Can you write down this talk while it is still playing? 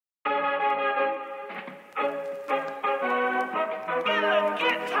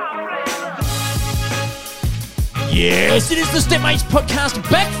Yes, it is the Stepmates podcast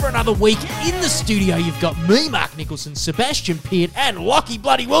back for another week. In the studio, you've got me, Mark Nicholson, Sebastian Peart, and Lockie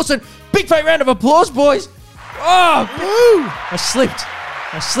Bloody Wilson. Big fake round of applause, boys. Oh, woo! I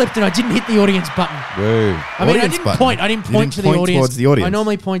slipped and I didn't hit the audience button. Woo. I didn't point to the audience. Towards the audience. I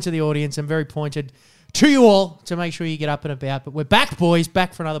normally point to the audience. I'm very pointed to you all to make sure you get up and about. But we're back, boys,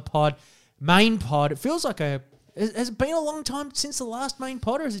 back for another pod. Main pod. It feels like has it been a long time since the last main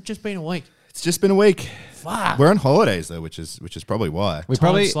pod, or has it just been a week? It's just been a week. Fuck. We're on holidays though, which is probably why. We Time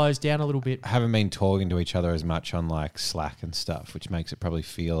probably slows down a little bit. haven't been talking to each other as much on like Slack and stuff, which makes it probably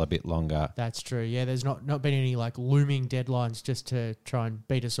feel a bit longer. That's true. Yeah, there's not been any like looming deadlines just to try and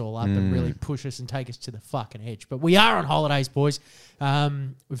beat us all up and really push us and take us to the fucking edge. But we are on holidays, boys.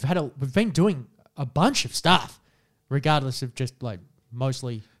 We've been doing a bunch of stuff, regardless of just like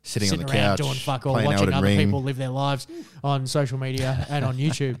mostly Sitting on the around couch, doing fuck all, playing watching Elden other Ring. people live their lives on social media and on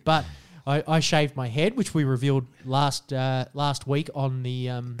YouTube. But I shaved my head, which we revealed last week on the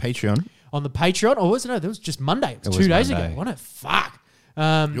Patreon. on the Patreon. Or was it? No, that was just Monday. It was 2 days ago. What a fuck.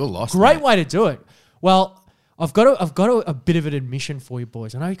 You're lost. Great mate. way to do it. Well, I've got a bit of an admission for you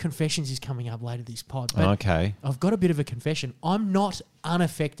boys. I know confessions is coming up later this pod, but Okay. I've got a bit of a confession. I'm not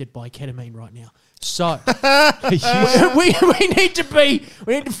unaffected by ketamine right now. So we need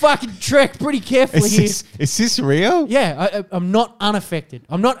to fucking trek pretty carefully here. Is this real? Yeah, I'm not unaffected.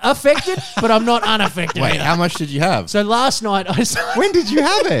 I'm not affected, but I'm not unaffected. Wait, either. how much did you have? So last night When did you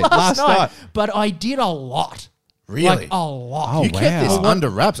have it? last night, night. but I did a lot. Really? Like a lot. Oh, you kept this wow. under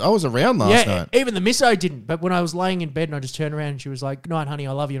wraps. I was around last night. Even the misso didn't. But when I was laying in bed and I just turned around and she was like, "Good night, honey,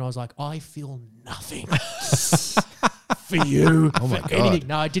 I love you," and I was like, "I feel nothing for you." Oh my for God. anything.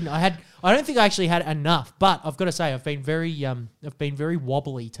 No, I didn't. I don't think I actually had enough. But I've got to say, I've been very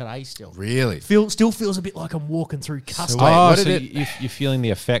wobbly today. Still, Really? still feels a bit like I'm walking through custard. Wait, Oh, what so did you're feeling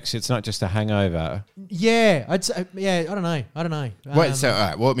the effects. It's not just a hangover. Yeah, I'd say. Yeah, I don't know. Wait, so all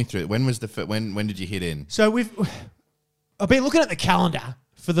right, walk me through it. When was when did you hit in? So I've been looking at the calendar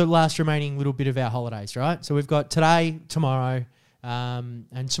for the last remaining little bit of our holidays, right? So we've got today, tomorrow,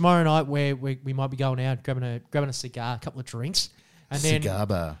 and tomorrow night where we might be going out, grabbing a cigar, a couple of drinks. And then Cigar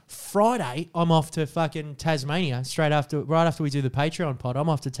bar. Friday, I'm off to fucking Tasmania right after we do the Patreon pod. I'm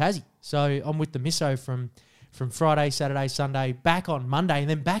off to Tassie. So I'm with the misso from Friday, Saturday, Sunday, back on Monday, and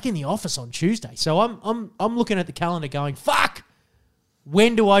then back in the office on Tuesday. So I'm looking at the calendar going, fuck,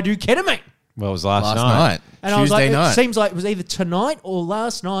 when do I do ketamine? Well, it was last Last night. night. And I was Tuesday like, night. it seems like it was either tonight or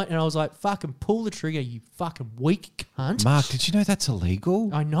last night. And I was like, fucking pull the trigger, you fucking weak cunt. Mark, did you know that's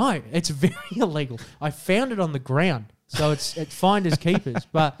illegal? I know. It's very illegal. I found it on the ground. So it's finders keepers.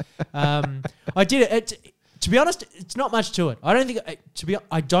 But I did it. To be honest, it's not much to it. I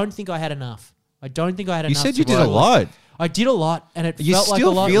don't think I had enough. I don't think I had You enough. said you to did a roll. lot. I did a lot, and it You're felt like a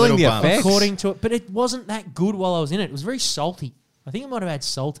still lot. feeling the Little bump. effects. according to it, but it wasn't that good while I was in it. It was very salty. I think it might have had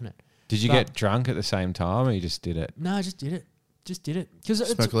salt in it. Did you But- get drunk at the same time, or you just did it? No, I just did it. Because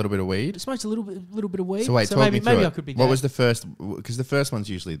Smoke a little bit of weed. smoked a little bit of weed. So wait, talk maybe me through maybe it. I could be. What gay. was the first? Because the first one's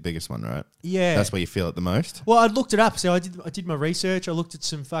usually the biggest one, right? Yeah. That's where you feel it the most. Well, I looked it up. So I did my research. I looked at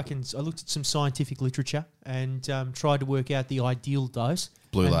some scientific literature and tried to work out the ideal dose.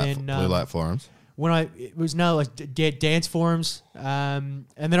 Blue And light forums. When it was dance forums, and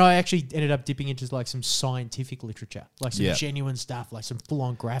then I actually ended up dipping into like some scientific literature, like some Yeah. genuine stuff, like some full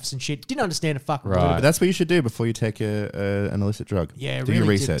on graphs and shit. Didn't understand a fucking Right. word. But that's what you should do before you take an illicit drug. Yeah, do really your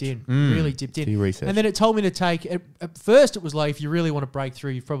research. dipped in. Really dipped in. Do your research. And then it told me to take. At first, it was like, if you really want to break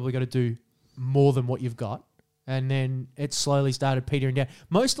through, you've probably got to do more than what you've got. And then it slowly started petering down.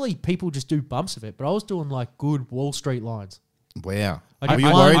 Mostly people just do bumps of it, but I was doing like good Wall Street lines. Wow. I Were you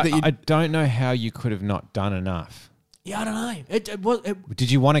did- worried I, that you? I don't know how you could have not done enough. Yeah, I don't know. It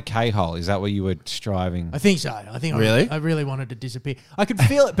Did you want a K-hole? Is that what you were striving? I think so. I think Really? I really wanted to disappear. I could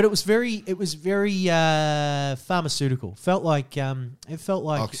feel it, but it was very pharmaceutical. Felt like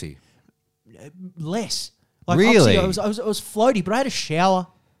Oxy. less. Like Really? Oxy, I was floaty, but I had a shower.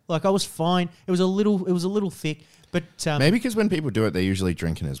 Like I was fine. It was a little thick, but Maybe because when people do it, they're usually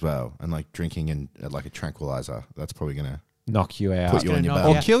drinking as well, and like drinking in like a tranquilizer. That's probably gonna Knock you out. put you on your knock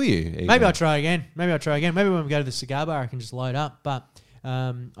back. you Or kill you. even. maybe I'll try again. Maybe when we go to the cigar bar, I can just load up. But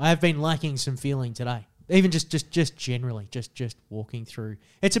I have been lacking some feeling today. Even just generally, just walking through.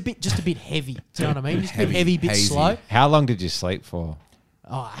 It's a bit heavy. Do you know what I mean? Just a bit heavy, bit hazy. slow. How long did you sleep for?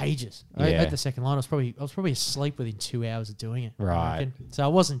 Oh, ages. Yeah. At the second line, I was probably asleep within 2 hours of doing it. I Right. reckon. So I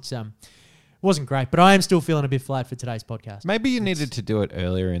wasn't great, but I am still feeling a bit flat for today's podcast. Maybe you needed to do it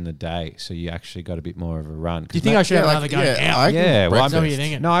earlier in the day, so you actually got a bit more of a run. Do you think I should have another go now? I can Yeah, well, Is that what you're breakfast.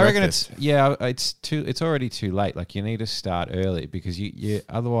 thinking? No, I reckon it's already too late. Like you need to start early because you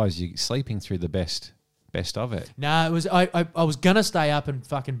otherwise you're sleeping through the best best of it. No, it was I was gonna stay up and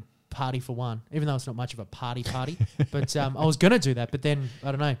fucking party for one, even though it's not much of a party. But I was gonna do that, but then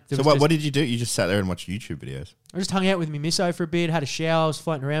I don't know. So what did you do? You just sat there and watched YouTube videos? I just hung out with my misso for a bit, had a shower, I was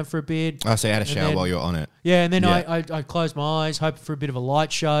floating around for a bit. Oh, so you had a And shower then- while you were on it. Yeah, and then Yeah. I closed my eyes, hoping for a bit of a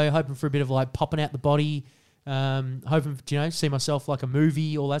light show, hoping for a bit of like popping out the body, hoping see myself like a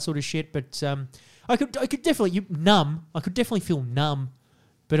movie, all that sort of shit. But I could definitely numb. I could definitely feel numb,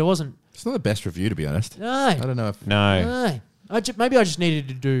 but it wasn't. It's not the best review, to be honest. No, I don't know if... No. no. Maybe I just needed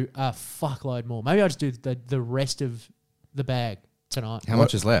to do a fuckload more. Maybe I just do the rest of the bag tonight. How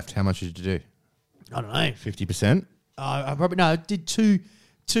much is left? How much did you do? I don't know. 50%? I probably no. I did two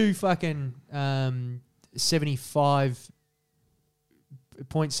fucking 75.75s.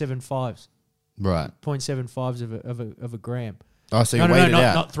 Right. 0.75s of a gram. Oh, so you No, weighed it not,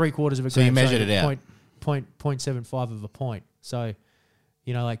 out. not 3/4 of a gram. So you measured sorry, it out. 0.75 of a point. So,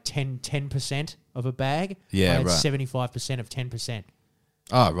 like 10% of a bag. Yeah, I had right. 75% of 10%.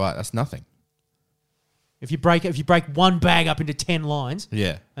 Oh, right. That's nothing. If you break one bag up into 10 lines,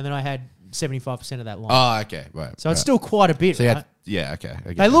 Yeah. and then I had 75% of that line. Oh, okay. Right. So it's right. still quite a bit. So you right? had... Yeah, okay. I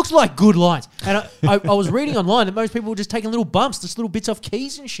get They it. looked like good lines. And I was reading online that most people were just taking little bumps, just little bits off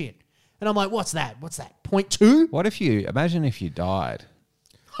keys and shit. And I'm like, what's that? 0.2? What if imagine if you died?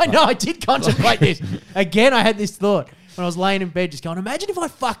 I know, I did contemplate this. Again, I had this thought when I was laying in bed just going, imagine if I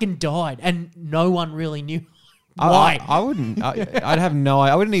fucking died and no one really knew why. I wouldn't. I'd have no.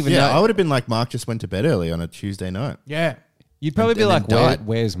 I wouldn't even Yeah, know. I would have been like, Mark just went to bed early on a Tuesday night. Yeah. You'd probably be and like, then died.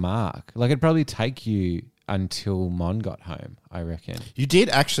 where's Mark? Like, it'd probably take you until Mon got home, I reckon. You did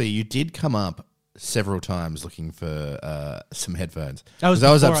come up several times looking for some headphones. That was 'Cause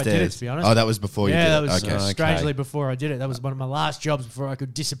I was before I upstairs. did it, to be honest. Oh, that was before you Yeah, did that it. was Okay. strangely before I did it. That was one of my last jobs before I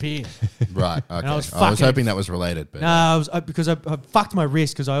could disappear. Right. Okay. I was I was fucking- hoping that was related, but No, because I fucked my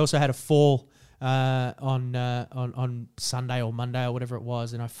wrist because I also had a fall on Sunday or Monday or whatever it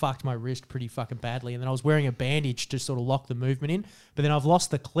was, and I fucked my wrist pretty fucking badly. And then I was wearing a bandage to sort of lock the movement in, but then I've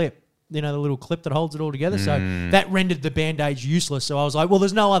lost the clip. The little clip that holds it all together. So that rendered the bandage useless. So I was like, well,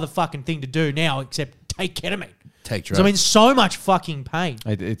 there's no other fucking thing to do now except take ketamine. take drugs. So I'm in so much fucking pain.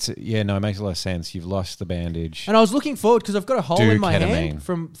 It makes a lot of sense. You've lost the bandage. And I was looking forward because I've got a hole Do in my ketamine. hand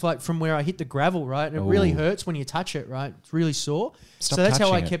from where I hit the gravel, right? And it really Ooh. hurts when you touch it, right? It's really sore. Stop so that's how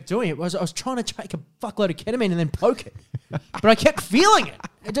I touching it. kept doing it. I was trying to take a fuckload of ketamine and then poke it. But I kept feeling it.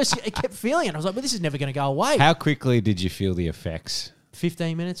 I kept feeling it. I was like, well, this is never going to go away. How quickly did you feel the effects?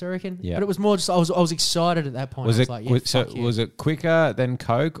 15 minutes, I reckon. Yeah. But it was more just, I was excited at that point. Was I it was like, yeah, fuck yeah. was it quicker than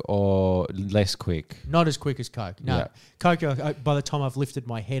Coke or less quick? Not as quick as Coke. No. Yeah. Coke, by the time I've lifted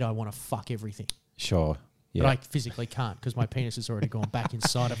my head, I want to fuck everything. Sure. Yeah. But I physically can't because my penis has already gone back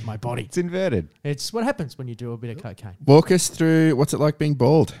inside of my body. It's inverted. It's what happens when you do a bit of cocaine. Walk us through what's it like being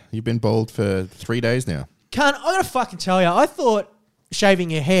bald. You've been bald for 3 days now. Can't, I gotta fucking tell you, I thought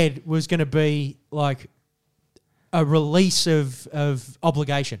shaving your head was gonna be like a release of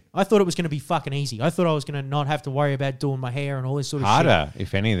obligation. I thought it was gonna be fucking easy. I thought I was gonna not have to worry about doing my hair and all this sort of shit. Harder,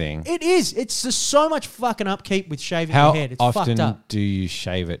 if anything. It is. It's just so much fucking upkeep with shaving How your head. It's fucked often up. do you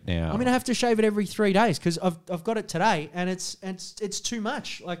shave it now? I mean, I have to shave it every 3 days because I've got it today, and it's too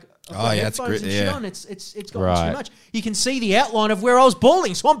much. Like, I've got yeah, it's headphones great, and shit yeah. on. It's gotten Right. too much. You can see the outline of where I was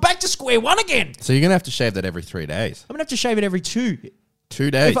balding, so I'm back to square one again. So you're going to have to shave that every 3 days. I'm gonna have to shave it every 2. 2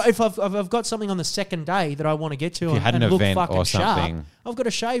 days. If I've got something on the second day that I want to get to you had and an look event fucking or sharp, something. I've got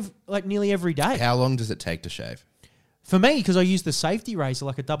to shave like nearly every day. How long does it take to shave? For me, because I use the safety razor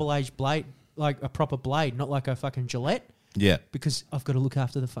like a double-edged blade, like a proper blade, not like a fucking Gillette, Yeah. because I've got to look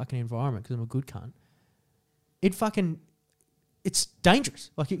after the fucking environment because I'm a good cunt. It's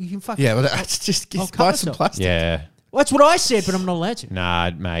dangerous. Like you can fucking... Yeah, well, that's just I'll buy cut some myself. plastic. yeah. Well, that's what I said, but I'm not allowed to. Nah,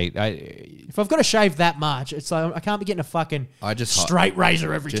 mate. If I've got to shave that much, it's like I can't be getting a fucking I just hi- straight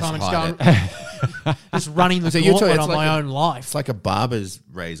razor every just time it's hide going... just running the So you're gauntlet talking- on it's my like own life. It's like a barber's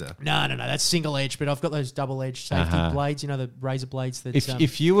razor. No, that's single edge, but I've got those double edged safety blades. You know, the razor blades that.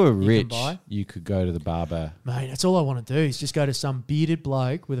 If you were can rich, buy. you could go to the barber. Mate, that's all I want to do is just go to some bearded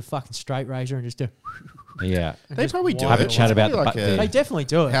bloke with a fucking straight razor and just do. Yeah. They probably do Have a it. chat It's about probably the butt- They definitely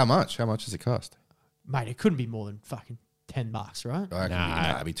do it, How much? How much does it cost? mate. It couldn't be more than fucking $10, right? I reckon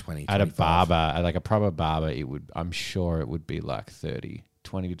Nah. it'd be 20, At a 25. barber, at like a proper barber, I'm sure it would be like 30,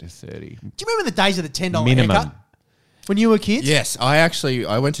 20 to 30. Do you remember the days of the $10 Minimum. haircut when you were kids? Yes, I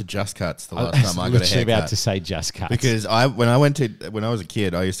went to Just Cuts the last time I got a literally about haircut. to say Just Cuts. Because when I was a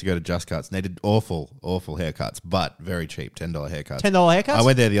kid, I used to go to Just Cuts and they did awful haircuts, but very cheap, $10 haircuts. $10 haircuts. I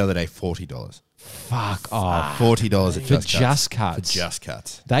went there the other day, $40. fuck off. $40 at For Just Cuts. Just Cuts. For Just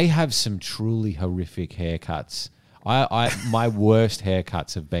Cuts. They have some truly horrific haircuts. My worst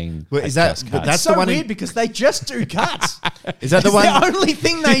haircuts have been. Wait, at is that- Just but Cuts. that's so the one weird in- because they just do cuts. Is that the It's one? the only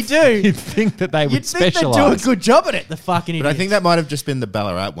thing they do. You'd think that they would You'd think they'd do a specialize. good job at it, the fucking idiots. But I think that might have just been the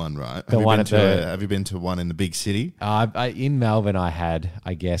Ballarat one, right? The one at the- Have you been to one in the big city? In Melbourne, I had,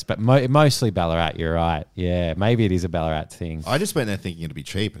 I guess, but mostly Ballarat. You're right. Yeah, maybe it is a Ballarat thing. I just went there thinking it'd be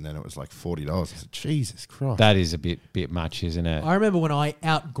cheap, and then it was like $40. I said, Jesus Christ. That is a bit much, isn't it? I remember when I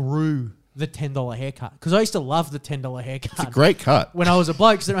outgrew the $10 haircut because I used to love the $10 haircut. It's a great cut. When I was a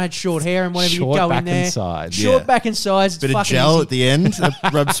bloke, because then I had short hair and whenever Short you go back in there, and sides. short Yeah. back and sides, it's Bit of fucking gel easy. at the end.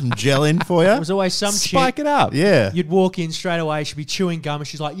 Rub some gel in for There you. was always some Spike chick. it up. Yeah. You'd walk in straight away. She'd be chewing gum, and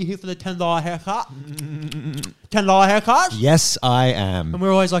she's like, "You here for the $10 haircut? $10 haircut?" Yes, I am. And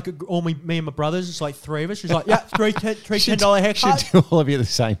we're always like, me and my brothers. It's like three of us. She's like, "Yeah, three $10 haircut." Should do all of you at the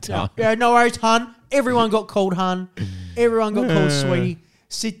same Yeah, time. yeah, no worries, hun. Everyone got called hun. Everyone got called sweetie.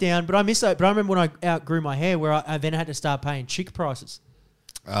 Sit down. But I miss that. But I remember when I outgrew my hair, where I then had to start paying chick prices.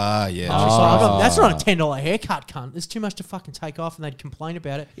 Ah, yeah. I was like, that's not a $10 haircut, cunt. There's too much to fucking take off, and they'd complain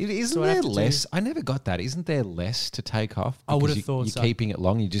about it. Isn't So I'd have there to do- less? I never got that. Isn't there less to take off? I would Because have thought you're so. keeping it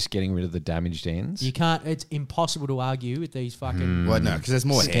long. You're just getting rid of the damaged ends. You can't. It's impossible to argue with these fucking. Well, no, because there's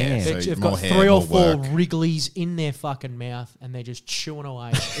more hair. Scam. So They've more got hair, 3 or more 4 work. wrigglies in their fucking mouth, and they're just chewing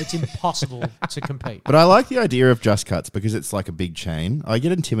away. It's impossible to compete. But I like the idea of Just Cuts because it's like a big chain. I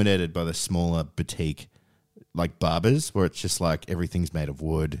get intimidated by the smaller boutique, like barbers, where it's just like everything's made of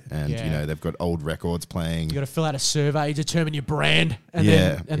wood, and Yeah. you know they've got old records playing. You got to fill out a survey, determine your brand, and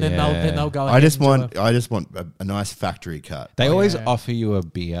Yeah. then they'll go. I ahead just and do want a nice factory cut. They always yeah. offer you a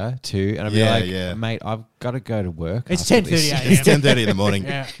beer too, and I'd be Yeah, like, yeah. mate, I've got to go to work. It's after this." 10:30 a.m. It's 10:30 in the morning.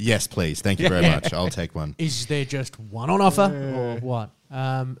 Yeah. Yes, please. Thank you very much. I'll take one. Is there just one on offer or what?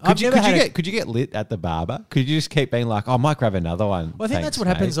 Could you get lit at the barber? Could you just keep being like, oh, I might grab another one? Well, I think Thanks, that's what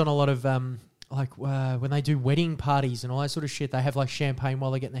mate." happens on a lot of when they do wedding parties and all that sort of shit. They have like champagne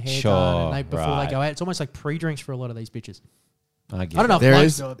while they're getting the hair done, and before right. they go out. It's almost like pre-drinks for a lot of these bitches. I I don't know. If There blokes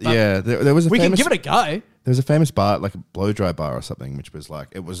is, do it, but yeah. There was a we famous. can give it a go. There was a famous bar, like a blow dry bar or something, which was like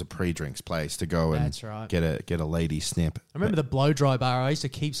it was a pre-drinks place to go and That's right. get a lady snip. I remember the blow dry bar. I used to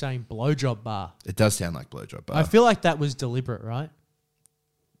keep saying blowjob bar. It does sound like blow dry bar. I feel like that was deliberate, right?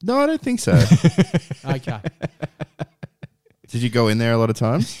 No, I don't think so. Okay. Did you go in there a lot of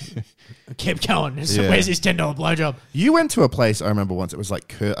times? I kept going. So Yeah. where's this $10 blowjob? You went to a place I remember once. It was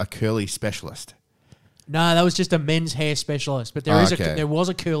like a curly specialist. No, that was just a men's hair specialist. But there okay. there was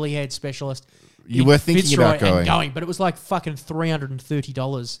a curly haired specialist. You in were thinking Fitzroy about and going. but it was like fucking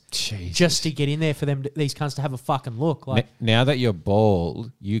 $330 Jesus. just to get in there for these cunts to have a fucking look. Like, Now that you're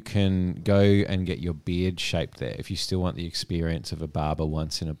bald, you can go and get your beard shaped there. If you still want the experience of a barber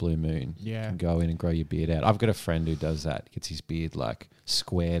once in a blue moon, Yeah. you can go in and grow your beard out. I've got a friend who does that. Gets his beard like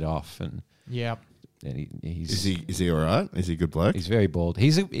squared off, and yeah. Is he all right? Is he a good bloke? he's very bald.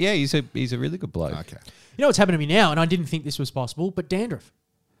 He's a really good bloke. Okay. You know what's happened to me now, and I didn't think this was possible, but dandruff.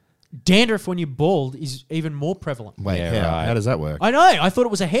 Dandruff when you're bald is even more prevalent. Wait, Yeah, how? right. How does that work? I know. I thought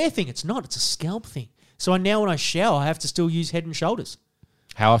it was a hair thing. It's not. It's a scalp thing. So now when I shower, I have to still use Head and Shoulders.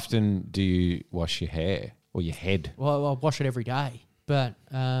 How often do you wash your hair or your head? Well, I wash it every day. But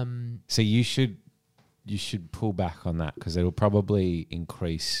So you should pull back on that because it'll probably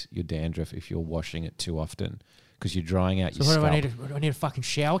increase your dandruff if you're washing it too often because you're drying out so your what scalp. do I need a fucking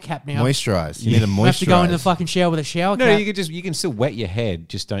shower cap now? Moisturize. You need a I have to go into the moisturize. fucking shower with a shower No, cap. you can still wet your head,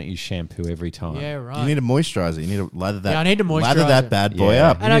 just don't use shampoo every time. Yeah, right. You need a moisturizer. You need to lather that. Yeah, I need to lather moisturize that it. bad boy Yeah.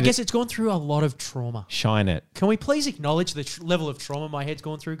 up. And I guess it's gone through a lot of trauma. Shine it. Can we please acknowledge the level of trauma my head's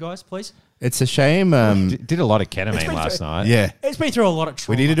gone through, guys, please? It's a shame. Did a lot of ketamine been last through- night. Yeah. It's been through a lot of We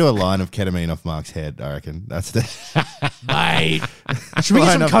trauma. need to do a line of ketamine off Mark's head, I reckon. That's the. Mate, should we get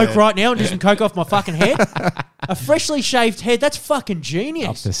Line some up coke head. right now and do some coke off my fucking head? A freshly shaved head, that's fucking Up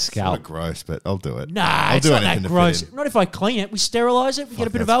genius. the Kind scalp. of gross, but I'll do it. Nah, I'll it's do not that anything to fit gross. in. Not if I clean it. We sterilise it. We get a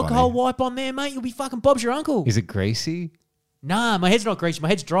Fuck, bit of that's alcohol funny. wipe on there, mate. You'll be fucking Bob's your uncle. Is it greasy? Nah, my head's not greasy. My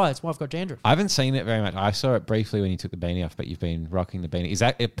head's dry. That's why I've got dandruff. I haven't seen it very much. I saw it briefly when you took the beanie off, but you've been rocking the beanie. Is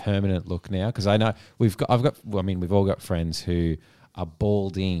that a permanent look now? Because I know we've all got friends who are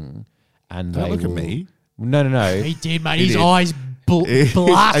balding, and Don't they look at will- me. No. He did, mate. He His did. eyes And he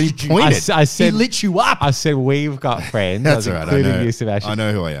blasted you. pointed. I He said, lit you up. I said we've got friends. That's I all was right. I including know. you, Sebastian. I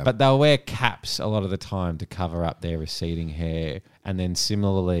know who I am. But they'll wear caps a lot of the time to cover up their receding hair, and then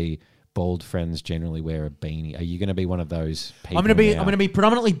similarly, bald friends generally wear a beanie. Are you going to be one of those people? I'm gonna now? be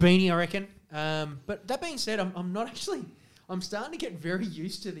predominantly beanie, I reckon. But that being said, I'm not actually. I'm starting to get very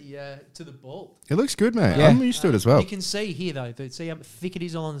used to the ball. It looks good, mate. Yeah. I'm used to it as well. You can see here though. See how thick it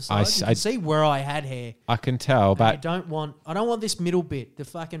is along the I side. You can see where I had hair. I can tell, And I but don't want this middle bit.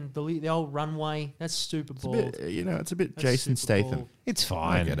 The old runway. That's super It's a bald. bit, it's a bit That's Jason super Statham. bald. it's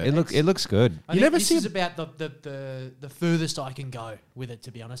fine. get It it. looks good. I You think never this see is a- about the furthest I can go with it.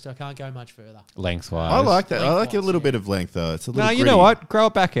 To be honest, I can't go much further. Lengthwise. I like that. I like a Lengthwise, little yeah. bit of length though. It's a little. No, you know gritty. what? Grow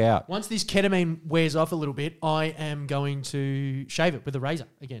it back out. Once this ketamine wears off a little bit, I am going to shave it with a razor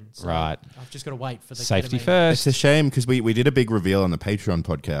again. So Right. I've just got to wait for the Safety ketamine. first. It's a shame because we did a big reveal on the Patreon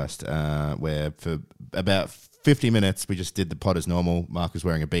podcast where for about 50 minutes we just did the pod as normal. Mark was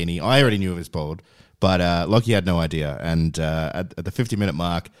wearing a beanie. I already knew it was bald, but Lockie had no idea. And at the 50-minute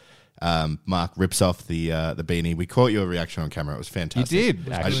mark, Mark rips off the beanie. We caught your reaction on camera. It was You fantastic. did,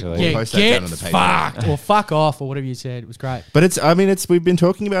 We'll actually. Yeah, post that get down on the page. fucked or fuck off or whatever you said. It was great. But we've been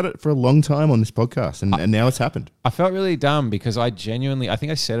talking about it for a long time on this podcast, and now it's happened. I felt really dumb because I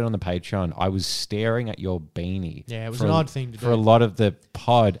think I said it on the Patreon. I was staring at your beanie. Yeah, it was for an a- odd thing to for do. a lot of the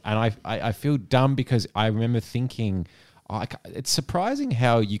pod, and I feel dumb because I remember thinking, it's surprising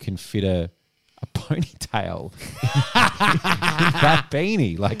how you can fit a ponytail in that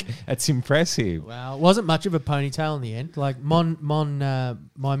beanie. Like, it's impressive. Well, it wasn't much of a ponytail in the end. Like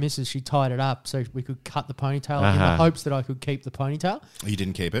my missus, she tied it up so we could cut the ponytail in the Uh-huh. hopes that I could keep the ponytail. You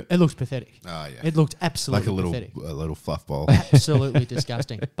didn't keep it? It looks pathetic. Oh, yeah. It looked Like absolutely a pathetic. little fluff ball. Absolutely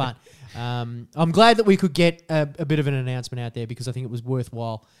disgusting. But I'm glad that we could get a bit of an announcement out there because I think it was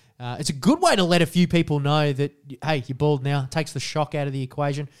worthwhile. It's a good way to let a few people know that, hey, you're bald now. It takes the shock out of the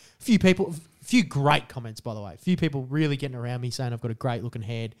equation. A few great comments, by the way. A few people really getting around me saying I've got a great looking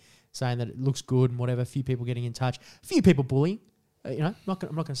head, saying that it looks good and whatever. A few people getting in touch. A few people bullying. I'm not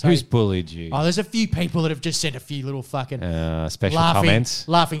going to say. Who's bullied you? Oh, there's a few people that have just sent a few little fucking Special comments.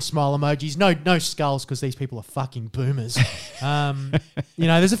 laughing smile emojis. No skulls because these people are fucking boomers.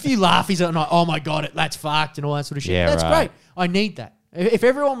 There's a few laughies that are like, oh my god, that's fucked and all that sort of shit. Yeah, That's right. great. I need that. If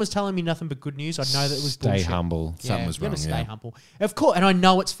everyone was telling me nothing but good news, I'd know that it was Stay bullshit. humble. Something was you gotta wrong, Stay yeah. humble, of course. And I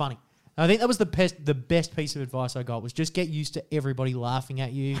know it's funny. I think that was the best piece of advice I got was just get used to everybody laughing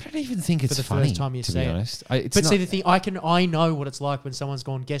at you. I don't even think it's the funny, first time you to say be it. honest. But see, the thing I know what it's like when someone's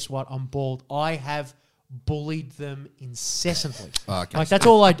gone. Guess what? I'm bald. I have bullied them incessantly. Oh, okay. Like that's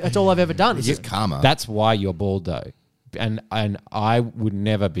all I've ever done. It's Is just karma. That's why you're bald, though. And I would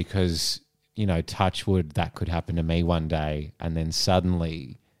never, because, touch wood, that could happen to me one day, and then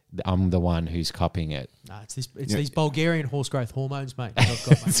suddenly I'm the one who's copying it. Nah, it's these Bulgarian horse growth hormones, mate. that I've got,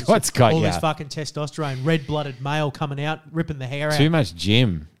 mate. That's what's got all ya. this fucking testosterone, red-blooded male coming out, ripping the hair Too out. much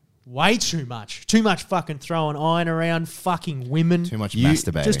gym. Way too much. Too much fucking throwing iron around, fucking women. Too much You-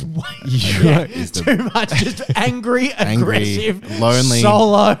 masturbating. Just way is the- too much. Just angry, aggressive, lonely.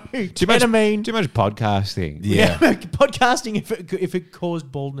 solo, Too much podcasting. Yeah. Podcasting. If it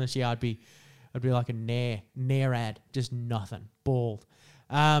caused baldness, yeah, I'd be like a nair ad, just nothing, bald.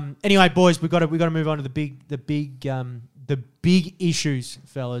 Anyway, boys, we got to move on to the big issues,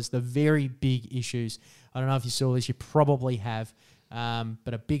 fellas. The very big issues. I don't know if you saw this. You probably have.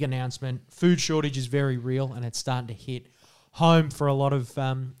 But a big announcement. Food shortage is very real, and it's starting to hit home for a lot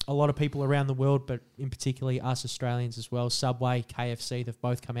of people around the world, but in particularly us Australians as well. Subway, KFC, they've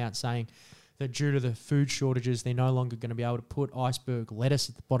both come out saying that due to the food shortages, they're no longer going to be able to put iceberg lettuce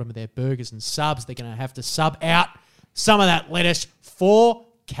at the bottom of their burgers and subs. They're going to have to sub out some of that lettuce for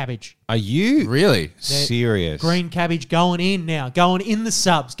cabbage. Are you Really? serious? Green cabbage going in now, going in the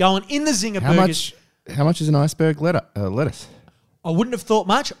subs, going in the zinger How burgers. How much is an iceberg lettuce? I wouldn't have thought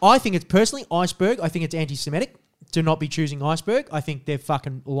much. I think it's personally iceberg. I think it's anti-Semitic to not be choosing iceberg. I think they're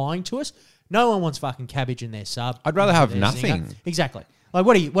fucking lying to us. No one wants fucking cabbage in their sub. I'd rather have Their nothing. zinger. Exactly.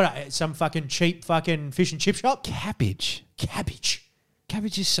 Like some fucking cheap fucking fish and chip shop? Cabbage. Cabbage.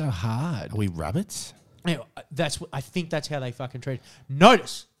 Cabbage is so hard. Are we rabbits? Anyway, I think that's how they fucking treat it.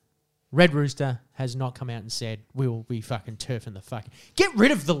 Notice, Red Rooster has not come out and said we will be fucking turfing the fucking. Get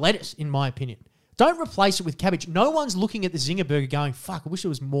rid of the lettuce, in my opinion. Don't replace it with cabbage. No one's looking at the Zinger Burger going, fuck, I wish there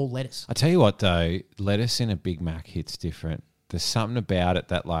was more lettuce. I tell you what, though, lettuce in a Big Mac hits different. There's something about it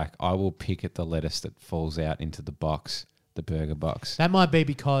that, like, I will pick at the lettuce that falls out into the box, the burger box. That might be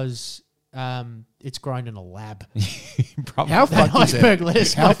because it's grown in a lab. Probably. How That fucked is iceberg it?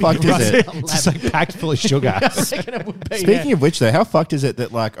 lettuce How might be fucked grown is in it? a lab. It's just like packed full of sugar. I reckon it would be, Speaking of which, though, how fucked is it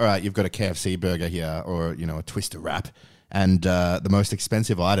that, like, all right, you've got a KFC burger here or, a Twister wrap, and the most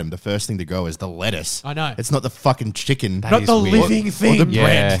expensive item, the first thing to go is the lettuce. I know. It's not the fucking chicken. not is the weird. living Or thing. the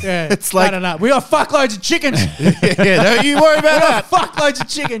bread. Yeah. It's like- no. We got fuckloads of chickens. Yeah, don't you worry about that. Fuckloads of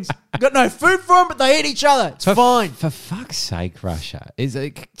chickens. Got no food for them, but they eat each other. It's fine. For fuck's sake, Russia. Is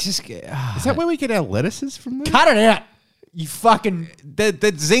it just... Is that where we get our lettuces from? Then? Cut it out. You fucking The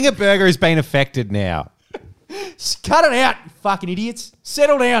Zinger burger has been affected now. cut it out, you fucking idiots.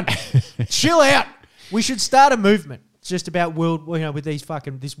 Settle down. Chill out. We should start a movement. It's just about with these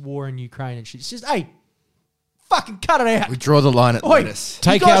fucking, this war in Ukraine and shit. It's just, hey, fucking cut it out. We draw the line at Oi, lettuce.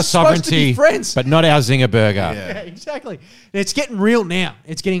 Take you guys our are supposed to be sovereignty, friends. but not our Zinger burger. Yeah. Yeah, exactly. It's getting real now.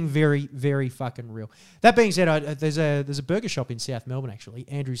 It's getting very, very fucking real. That being said, there's a burger shop in South Melbourne, actually,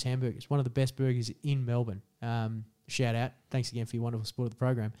 Andrew's Hamburgers, one of the best burgers in Melbourne. Shout out. Thanks again for your wonderful support of the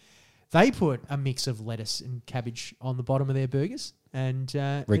program. They put a mix of lettuce and cabbage on the bottom of their burgers, and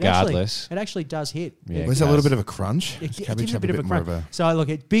Regardless. it actually does hit. Yeah, Where's it a little does. bit of a crunch? It Cabbage gives it a have bit of a more crunch. So look,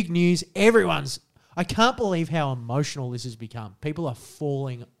 it's big news. I can't believe how emotional this has become. People are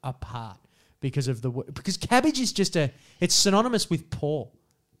falling apart because cabbage is just it's synonymous with poor,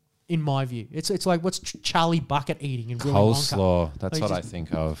 in my view. It's like what's Charlie Bucket eating in Willy Wonka. Coleslaw. That's Like what I just-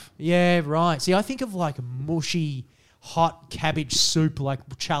 think of. Yeah, right. See, I think of like mushy, hot cabbage soup like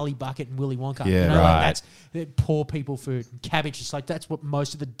Charlie Bucket and Willy Wonka. Yeah, like right. that's poor people food. And cabbage is like, that's what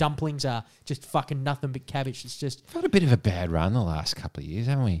most of the dumplings are. Just fucking nothing but cabbage. It's just We've had a bit of a bad run the last couple of years,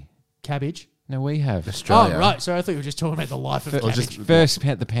 haven't we? cabbage. No, we have. Australia. Oh, right. So I thought you were just talking about the life of cabbage.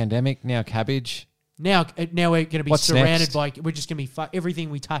 The pandemic, now cabbage. Now we're going to be What's surrounded next? by, we're just going to be, everything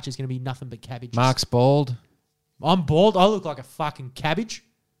we touch is going to be nothing but cabbage. Mark's bald. I'm bald. I look like a fucking cabbage.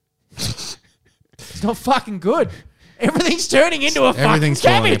 It's not fucking good. Everything's turning into a Everything's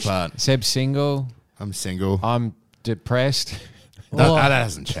fucking falling cabbage. apart. Seb's single. I'm single. I'm depressed. That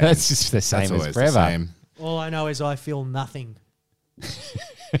hasn't changed. That's just the same That's as always forever. the same. All I know is I feel nothing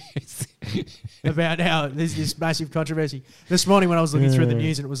about how there's this massive controversy. This morning when I was looking through the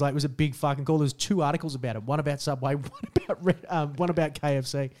news and it was a big fucking call. There was 2 articles about it. One about Subway, one about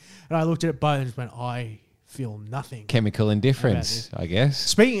KFC. And I looked at it both and just went, I feel nothing. Chemical indifference, I guess.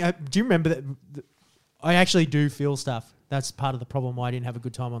 Speaking do you remember that I actually do feel stuff. That's part of the problem why I didn't have a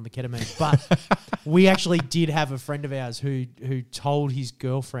good time on the ketamine. But we actually did have a friend of ours who told his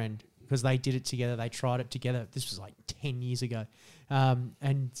girlfriend, because they did it together, they tried it together. This was like 10 years ago.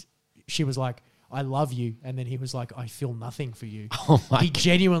 And she was like, I love you. And then he was like, I feel nothing for you. Oh my He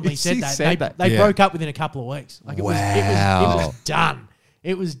genuinely said He that. said that. They Yeah. broke up within a couple of weeks. Like it was Wow. done.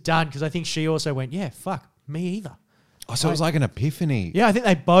 It was done because I think she also went, yeah, fuck, me either. Oh, so it was like an epiphany. Yeah, I think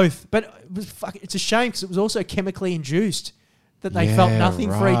they both. But it was it's a shame because it was also chemically induced that they felt Yeah, nothing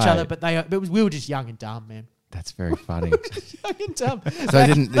for each other. right. But we were just young and dumb, man. That's very funny. Young and dumb. So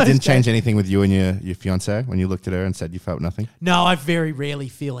it didn't change anything with you and your fiance when you looked at her and said you felt nothing? No, I very rarely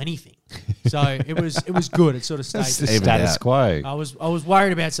feel anything. So it was good. It sort of That's the stayed. Even status out. quo. I was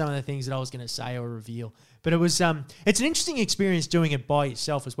worried about some of the things that I was going to say or reveal. But it was it's an interesting experience doing it by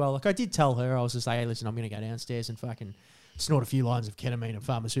yourself as well. Like I did tell her, I was just like, hey, listen, I'm going to go downstairs and fucking snort a few lines of ketamine, a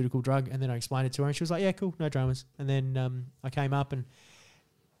pharmaceutical drug, and then I explained it to her, and she was like, yeah, cool, no dramas. And then I came up, and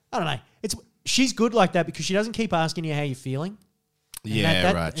I don't know, she's good like that because she doesn't keep asking you how you're feeling. And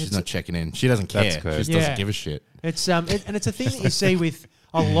Yeah, right. She's not checking in. She doesn't care. That's She good. just Yeah. doesn't give a shit. It's and it's a thing that you see with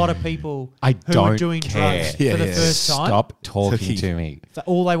a lot of people I who don't are doing care. drugs Yeah, for the yeah. first time. Stop talking to me.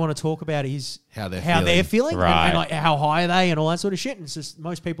 All they want to talk about is How they're feeling Right. and like how high are they and all that sort of shit. And it's just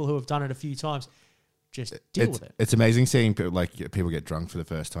most people who have done it a few times just deal with it. It's amazing seeing people get drunk for the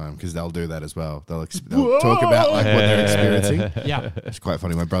first time because they'll do that as well. They'll talk about like what they're experiencing. Yeah. It's quite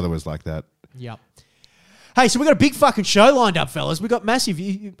funny. My brother was like that. Yep. Hey, so we got a big fucking show lined up, fellas. We got massive.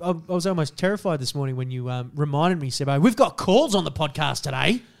 I was almost terrified this morning when you reminded me, Sebo. We've got calls on the podcast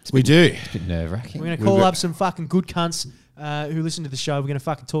today. We do. It's a bit nerve-wracking. We're going to call up some fucking good cunts who listen to the show. We're going to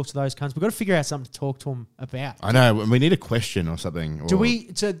fucking talk to those cunts. We've got to figure out something to talk to them about. I know. We need a question or something. Do or-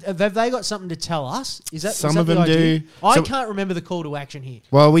 we? So have they got something to tell us? Is that Some is that of the them idea? do. I So- can't remember the call to action here.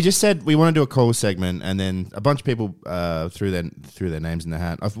 Well, we just said we want to do a call segment, and then a bunch of people threw their names in the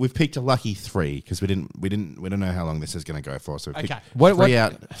hat. We've picked a lucky 3 because we don't know how long this is going to go for. So we Okay.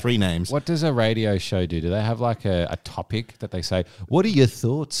 picked 3 names. What does a radio show do? Do they have like a topic that they say, what are your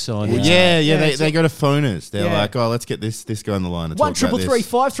thoughts on? Yeah, They go to phoners. They're Yeah. like, oh, let's get this guy on the line and One talk about triple this.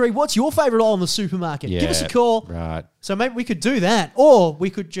 353. What's your favourite aisle in the supermarket? Give us a call. Right. So maybe we could do that, or we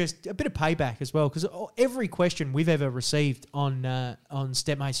could just a bit of payback as well, because every question we've ever received on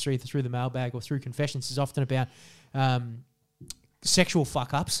Stepmates through the mailbag or through confessions is often about sexual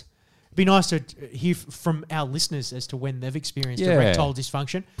fuck ups. It'd be nice to hear from our listeners as to when they've experienced Yeah. erectile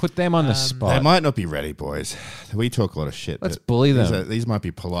dysfunction. Put them on the They spot. might not be ready, boys. We talk a lot of shit. Let's but bully them. These might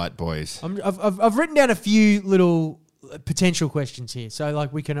be polite boys. I've written down a few little potential questions here. So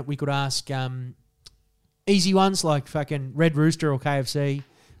like we could ask easy ones like fucking Red Rooster or KFC.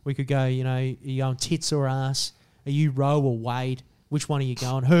 We could go, are you going tits or ass? Are you Roe or Wade? Which one are you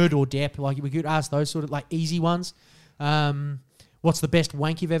going? Herd or Depp? Like we could ask those sort of like easy ones. What's the best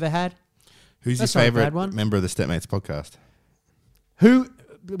wank you've ever had? Who's That's your not a bad favorite one. member of the Stepmates podcast? Who?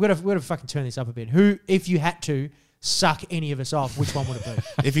 We're gonna fucking turn this up a bit. Who, if you had to suck any of us off, which one would it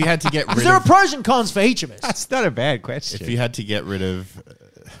be? If you had to get rid Because there are of, pros and cons for each of us. That's not a bad question. if you had to get rid of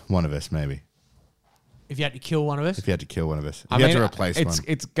one of us, maybe. If you had to kill one of us, If you had to kill one of us, if you had to replace one.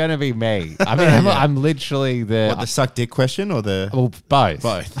 It's gonna be me. I mean, I'm literally What, the suck dick question or the well, both.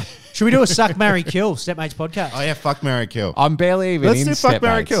 both? should we do a suck, marry, kill Stepmates podcast? Oh yeah, fuck, marry, kill. I'm barely even Let's in do fuck,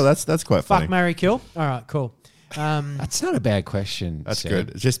 marry, Stepmates. kill. That's quite funny. Fuck, marry, kill. All right, cool. That's not a bad question. That's Seb.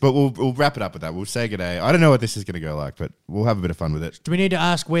 good. Just, but we'll wrap it up with that. We'll say good day. I don't know what this is going to go like, but we'll have a bit of fun with it. Do we need to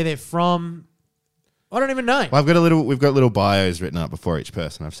ask where they're from? I don't even know. Well, we've got little bios written up before each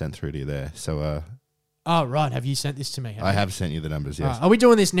person. I've sent through to you there. So Oh right, have you sent this to me? I have sent you the numbers. Yes. Are we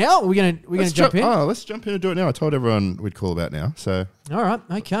doing this now? Or are we gonna jump in? Oh, let's jump in and do it now. I told everyone we'd call about now. So All right,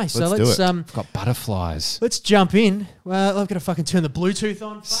 okay. So Let's do let's it. I've got butterflies. let's jump in. Well, I've got to fucking turn the Bluetooth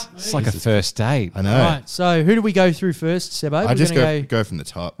on. Fuck me. It's like a first date. I know. All right. So who do we go through first, Sebo? I just gonna go from the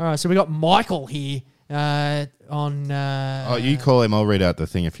top. All right. So we got Michael here on. Oh, you call him. I'll read out the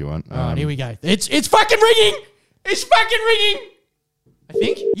thing if you want. All right, here we go. It's fucking ringing. It's fucking ringing. I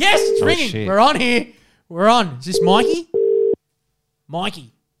think. Yes, it's ringing. shit. We're on here. We're on. Is this Mikey?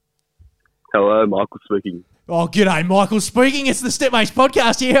 Mikey. Hello, Michael speaking. Oh, g'day, Michael speaking. It's the Stepmates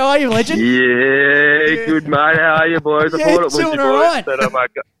podcast here. How are you, legend? Yeah, good mate. How are you, boys? I Yeah, thought it was doing your all boys, right. but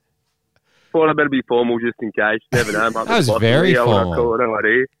thought I better be formal just in case. Never know. Might be That was possible. very I wanna formal. call it, no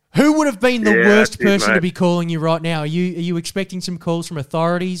idea. Who would have been the Yeah, worst that's it, person to mate. be calling you right now? Are you expecting some calls from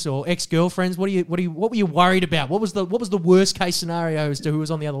authorities or ex-girlfriends? What were you worried about? What was the worst case scenario as to who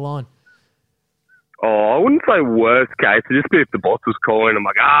was on the other line? Oh, I wouldn't say worst case. It'd just be if the boss was calling. I'm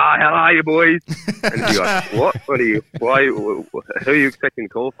like, how are you, boys? And he'd be like, what? Who are you expecting to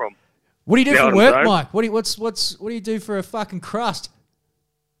call from? What do you do Yeah, for I'm work, sorry. Mike? What do you do for a fucking crust?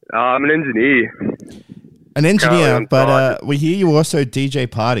 I'm an engineer. An engineer, on but site. we hear you also DJ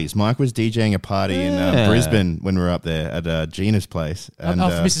parties. Mike was DJing a party in Yeah. Brisbane when we were up there at Gina's place. And, For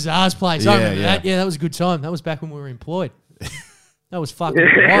Mrs. R's place. I yeah, remember yeah. that. Yeah, that was a good time. That was back when we were employed. That was fucking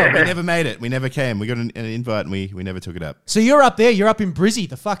Yeah. wild. we never made it. We never came. We got an invite and we never took it up. So you're up there. You're up in Brizzy,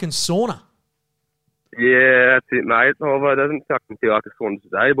 the fucking sauna. Yeah, that's it, mate. Although it doesn't fucking feel like a sauna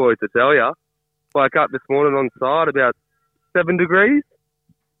today, boys, to tell you. Woke up this morning on site about 7 degrees.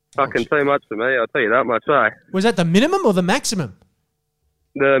 Fucking too much for me, I'll tell you that much, eh? Was that the minimum or the maximum?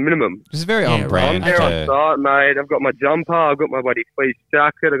 The minimum. This is very Yeah, on brand. I'm there on site, mate. I've got my jumper, I've got my bloody fleece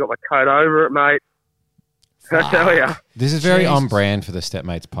jacket, I've got my coat over it, mate. I tell you. This is very Jesus. on brand for the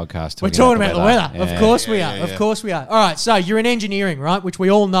Stepmates podcast. We're talking about the weather. Yeah. Of course we are. yeah, Of yeah. course we are. All right, so you're in engineering, right? Which we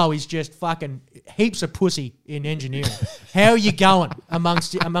all know is just fucking heaps of pussy in engineering. How are you going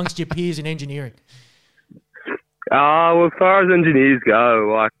amongst your peers in engineering? Well, as far as engineers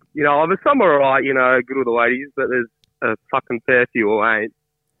go, like, some are alright, good with the ladies, but there's a fucking fair few who ain't.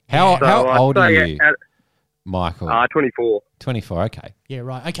 How I'd old are say you, at Michael? 24. 24. Okay. Yeah,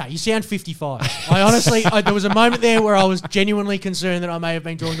 right. Okay, you sound 55. I honestly, there was a moment there where I was genuinely concerned that I may have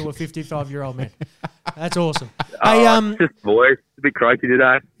been talking to a 55-year-old man. That's awesome. Hey, It's just boys. It's a bit croaky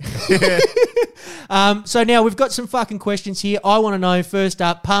today. so now we've got some fucking questions here. I want to know first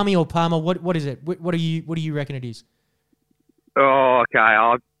up, Palmy or Palmer? What is it? What do you reckon it is? Oh,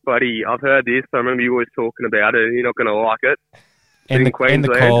 okay. Buddy, I've heard this. I remember you always talking about it, and you're not going to like it. End the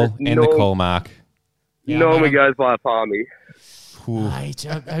Queensland, call. it's End the call, Mark. Yeah, Normally mate, goes by a palmy. Mate,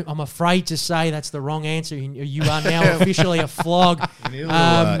 I'm afraid to say that's the wrong answer. You are now officially a flog.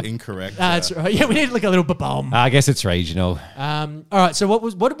 Incorrect. That's right. Yeah, we need like a little ba-bomb. I guess it's regional. All right. So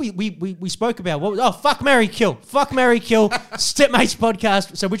what did we spoke about? What was, fuck, marry, kill. Fuck, marry, kill. Stepmates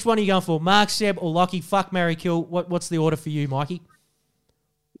podcast. So which one are you going for? Mark, Seb, or Lockie? Fuck, marry, kill. What's the order for you, Mikey?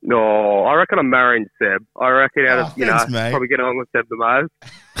 No, I reckon I'm marrying Seb. I reckon out of, thanks, mate. probably get along with Seb the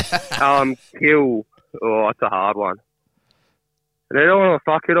most. Kill. Oh, that's a hard one. And I don't want to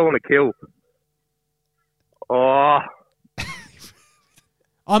fuck, I don't want to kill. Oh,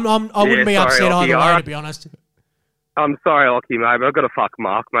 I wouldn't be sorry, upset Lockie. either way, to be honest. I'm sorry, Lockie, mate, but I've got to fuck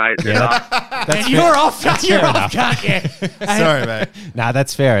Mark, mate. Yeah, And you're off. You're off, can't you? Sorry, mate. Nah,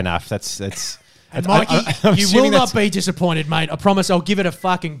 that's fair enough. That's. And Mikey, I'm you will assuming not that's- be disappointed, mate. I promise. I'll give it a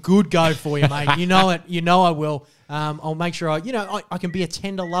fucking good go for you, mate. You know it. You know I will. I'll make sure I can be a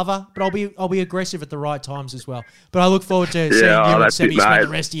tender lover, but I'll be aggressive at the right times as well. But I look forward to seeing you and that's it, Sebby spend mate. the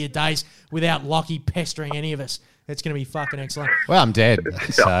rest of your days without Lockie pestering any of us. It's going to be fucking excellent. Well, I'm dead.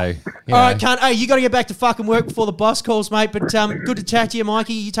 So. All right, cunt. Hey, you got to get back to fucking work before the boss calls, mate. But good to chat to you,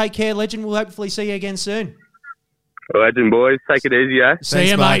 Mikey. You take care, legend. We'll hopefully see you again soon. Legend, boys. Take it easy, eh? See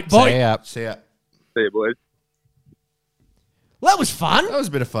you, mate. mate. Bye. See ya. See ya. See you, boys. Well, that was fun. That was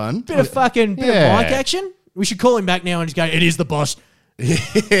a bit of fun. Bit of fucking bit Yeah. of mic action. We should call him back now and just go, it is the boss.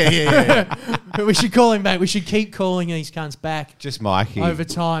 yeah. We should call him back. We should keep calling these cunts back Just Mikey. over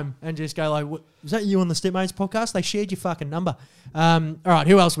time and just go like, was that you on the Stepmates podcast? They shared your fucking number. All right,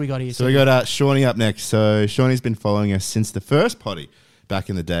 who else we got here? So we got Shawnee up next. So Shawnee's been following us since the first potty back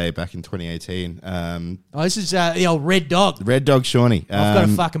in the day, back in 2018. This is the old Red Dog. Red Dog Shawnee. I've got a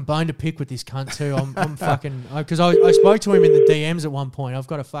fucking bone to pick with this cunt too. I'm fucking because I spoke to him in the DMs at one point. I've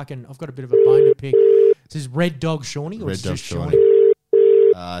got a bit of a bone to pick. This is Red Dog Shawnee or Red it's Dog just Shawnee. Shawnee?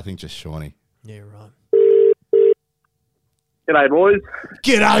 I think just Shawnee. Yeah, right. G'day, boys.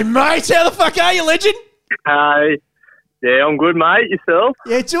 G'day, mate. How the fuck are you, legend? Hey. Yeah, I'm good, mate. Yourself?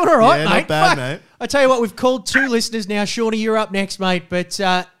 Yeah, doing all right, Yeah, mate. not bad, Fuck. mate. I tell you what, we've called 2 listeners now. Shawnee, you're up next, mate. But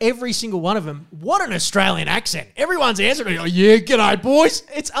every single one of them, what an Australian accent. Everyone's answering. Oh, yeah, g'day, boys.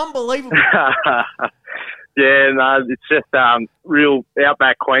 It's unbelievable. Yeah, no, it's just real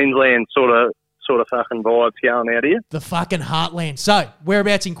outback Queensland sort of fucking vibes going out here. The fucking heartland. So,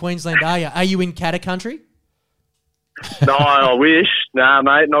 whereabouts in Queensland are you? Are you in Cata country? No, I wish. Nah,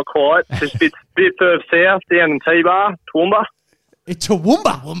 mate, not quite. Just bit further south, down in T-Bar, Toowoomba. It's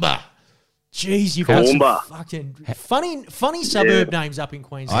Toowoomba. Jeez, you've got some Toowoomba. fucking funny suburb names up in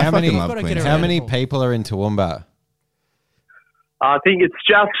Queensland. I How many- fucking We've love got to get Queensland. How around many it all. people are in Toowoomba? I think it's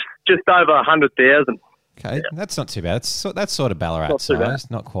just over 100,000. Okay, that's not too bad. That's sort of Ballarat Not too bad.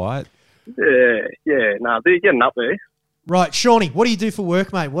 size, not quite. Yeah, no, they're getting up there. Right, Shawnee, what do you do for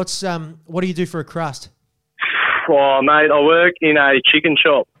work, mate? What do you do for a crust? Oh, mate, I work in a chicken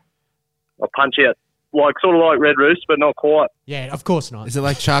shop. I punch out, sort of like Red Roost, but not quite. Yeah, of course not. Is it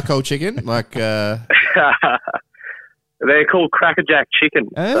like charcoal chicken? Like They're called Crackerjack Chicken.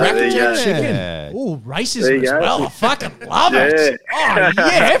 Oh, Crackerjack yeah. chicken. Oh, There racism you as go. well. I fucking love it. Oh,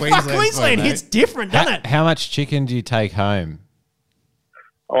 yeah. Fuck Queensland Queensland food, hits different, doesn't it? How much chicken do you take home?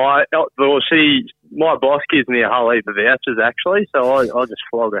 My boss gives me a whole heap of vouchers, actually, so I just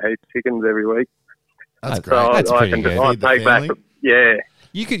flog a heap of chickens every week. that's So great. That's pretty good. I Feed the take back, family? yeah.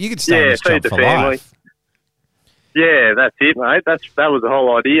 You could stay in this feed job the for family. life. Yeah, that's it, mate. That was the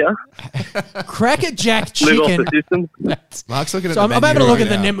whole idea. Crackerjack Live off chicken. the system. Mark's looking at So the I'm menu having a look right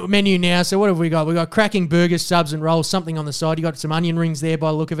at the now. menu now. So what have we got? We got cracking burgers, subs, and rolls. Something on the side. You got some onion rings there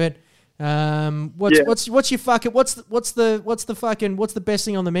by the look of it. What's your fucking what's the best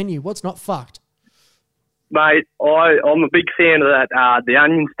thing on the menu? What's not fucked? Mate, I'm a big fan of that, the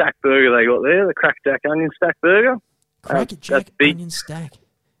onion stack burger they got there, the Crackjack onion stack burger. Crackerjack that's big, onion stack.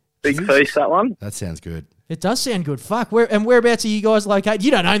 big Jesus. piece, that one. That sounds good. It does sound good. Fuck. Whereabouts are you guys located?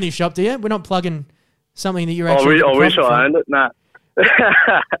 You don't own this shop, do you? We're not plugging something that you're actually. I wish profit from. I owned it. Nah.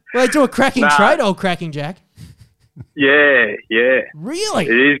 Well, they do a cracking Nah. trade, old Cracking Jack. Yeah. Really?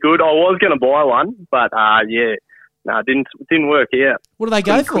 It is good. I was going to buy one, but it didn't work out. What do they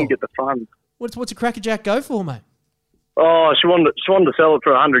go for? Couldn't get the funds. What's a Cracker Jack go for, mate? Oh, she wanted to sell it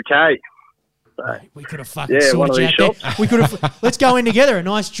for 100K. Mate, we could have fucking Yeah, one of sorted you these out there. We could have. Let's go in together, a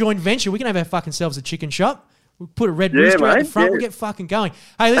nice joint venture. We can have our fucking selves a chicken shop. We'll put a red rooster out the mate, front. yeah. We'll get fucking going.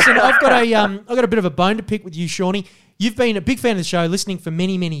 Hey, listen, I've got a bit of a bone to pick with you, Shawnee. You've been a big fan of the show, listening for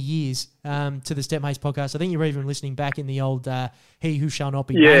many, many years to the Stepmates podcast. I think you're even listening back in the old He Who Shall Not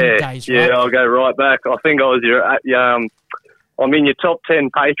Be Named days, right? Yeah, I'll go right back. I think I was I'm in your top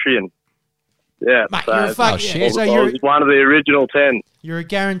 10 Patreon. Yeah, Mate, you're a fuck. shit. Yeah. I So was one of the original 10. you're a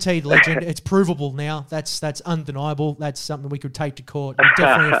guaranteed legend. It's provable now. That's undeniable. That's something we could take to court. You're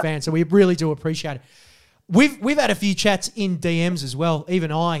definitely a fan, so we really do appreciate it. We've had a few chats in DMs as well.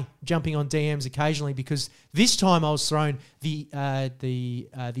 Even I jumping on DMs occasionally because this time I was thrown the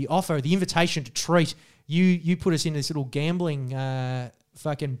offer, the invitation to treat. You put us in this little gambling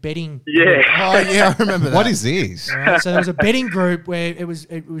fucking betting. Yeah. Oh yeah, I remember that. What is this? Right, so there was a betting group where it was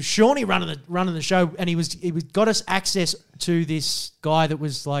Shawnee running the show, and he got us access to this guy that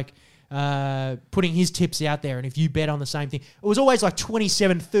was like putting his tips out there, and if you bet on the same thing, it was always like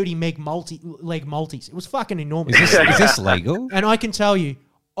 27, 30 leg multis. It was fucking enormous. Is this legal? And I can tell you,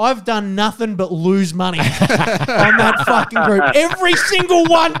 I've done nothing but lose money on that fucking group. Every single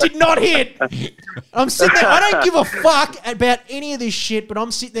one did not hit. I'm sitting there. I don't give a fuck about any of this shit, but I'm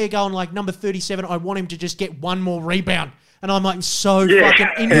sitting there going like number 37. I want him to just get one more rebound. And I'm like so fucking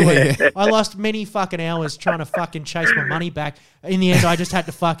into it. I lost many fucking hours trying to fucking chase my money back. In the end, I just had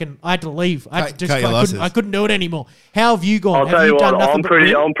to leave. I couldn't do it anymore. How have you gone? I'll Have tell you done what, nothing I'm but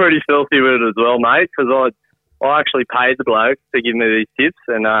pretty win? I'm pretty filthy with it as well, mate, because I actually paid the bloke to give me these tips,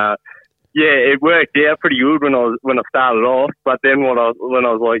 and it worked out pretty good when I started off. But then when I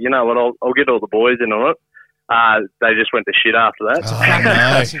was like, you know what, I'll get all the boys in on it. They just went to shit after that. Fucking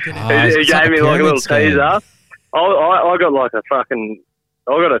classic, isn't it? Oh, he it's like gave a me like a pyramid little scheme. teaser. I got like I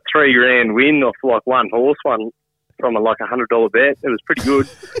got a $3,000 win off like one horse one from like $100 bet. It was pretty good.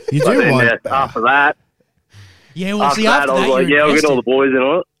 You But do then, want after that, Yeah, well, after see, that, after I was that, like, you're I'll get invested. all the boys in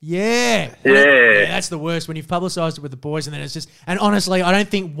on it. Yeah. Yeah. That's the worst when you've publicised it with the boys and then it's just... And honestly, I don't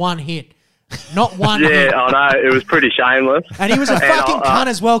think one hit. Not one hit. Yeah, I know. It was pretty shameless. And he was a fucking cunt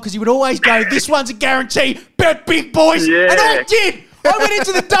as well because he would always go, this one's a guarantee, bet big boys. Yeah. And I did. I went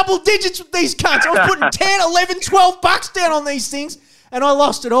into the double digits with these cunts. I was putting 10, 11, 12 bucks down on these things and I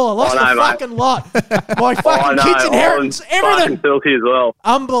lost it all. I lost I know, the mate. fucking lot. My I fucking know. kids' inheritance, I'm fucking everything. filthy as well.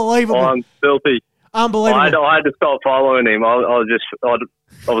 Unbelievable. I'm filthy. Unbelievable. I had to stop following him. I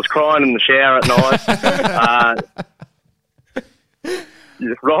was crying in the shower at night,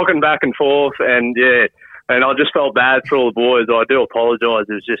 just rocking back and forth, and I just felt bad for all the boys. I do apologise.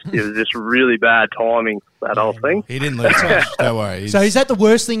 It was just really bad timing, that whole thing. He didn't lose much. Don't worry. So is that the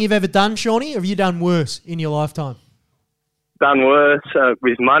worst thing you've ever done, Shawnee? Or have you done worse in your lifetime? Done worse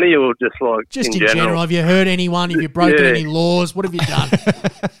with money, or just like Just in general. Have you hurt anyone? Have you broken Yeah. any laws? What have you done?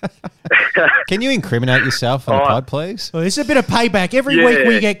 Can you incriminate yourself on the Oh. pod, please? Well, this is a bit of payback. Every Yeah. week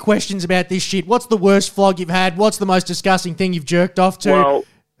we get questions about this shit. What's the worst flog you've had? What's the most disgusting thing you've jerked off to? Well,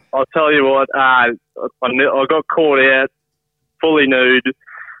 I'll tell you what. I got caught out fully nude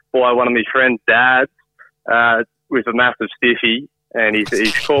by one of my friend's dads with a massive stiffy, and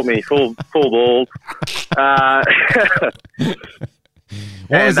he's caught me full balls.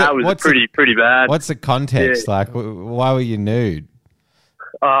 And that was pretty bad. What's the context Yeah. like? Why were you nude?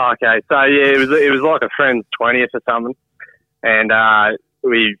 Oh, okay. So yeah, it was like a friend's 20th or something, and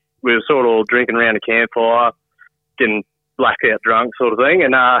we were sort of all drinking around a campfire, getting blackout drunk, sort of thing.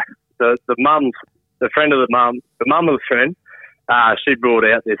 And the friend of the mum of the friend, she brought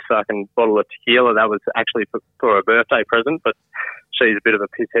out this fucking bottle of tequila that was actually for her birthday present, but she's a bit of a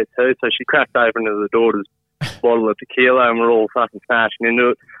pisshead too, so she cracked open the daughter's bottle of tequila, and we're all fucking smashing into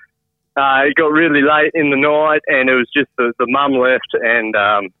it. It got really late in the night, and it was just the mum left and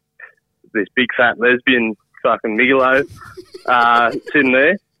this big fat lesbian fucking Migolo sitting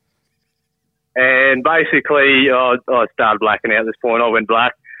there. And basically, I started blacking out at this point. I went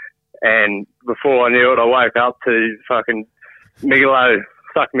black, and before I knew it, I woke up to fucking Migolo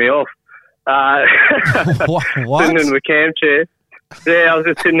suck me off. What? Sitting in the camp chair. Yeah, I was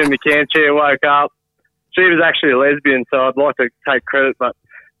just sitting in the camp chair, woke up. She was actually a lesbian, so I'd like to take credit, but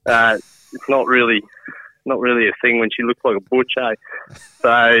it's not really a thing when she looks like a butch, eh?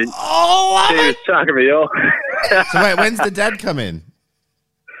 So she was sucking me off. So wait, when's the dad come in?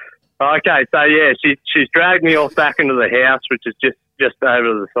 Okay, so yeah, she's dragged me off back into the house, which is just over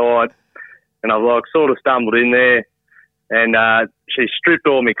to the side, and I've like sort of stumbled in there, and she stripped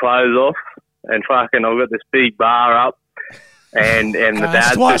all my clothes off, and fucking I've got this big bar up, and the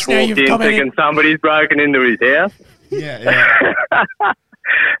dad twice just now walked you've in come in. thinking somebody's broken into his house. Yeah.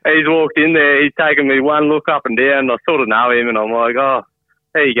 He's walked in there, he's taken me one look up and down, and I sort of know him, and I'm like, oh,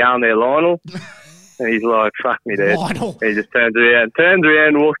 how you going there, Lionel? And he's like, fuck me, Dad. Lionel. He just turns around,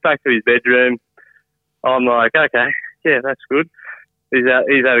 walks back to his bedroom. I'm like, okay, yeah, that's good. He's had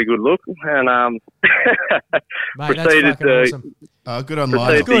a good look, and Mate, that's proceeded fucking to awesome. Oh, good on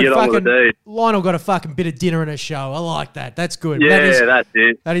proceeded Lionel. to get on with the deed. Lionel got a fucking bit of dinner and a show. I like that. That's good. Yeah, that's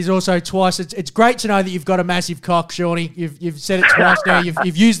it. That is also twice. It's great to know that you've got a massive cock, Shawnee. You've said it twice now.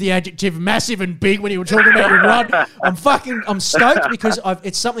 You've used the adjective massive and big when you were talking about your rod. I'm stoked because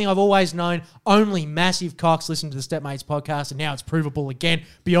it's something I've always known. Only massive cocks listen to the Stepmates podcast, and now it's provable again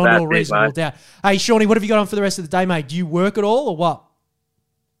beyond That's all it, reasonable mate. doubt. Hey, Shawnee, what have you got on for the rest of the day, mate? Do you work at all or what?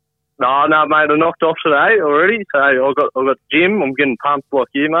 No, mate, I knocked off today already, so I've got gym. I'm getting pumped like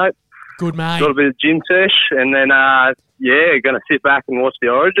you, mate. Good, mate. Got a bit of gym sesh, and then going to sit back and watch the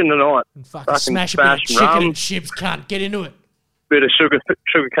Origin tonight. And fucking smash a bit of bash chicken rum. and chips, cunt. Get into it. Bit of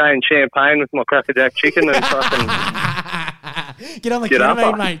sugarcane champagne with my crackerjack chicken, and fucking Get on the Get up,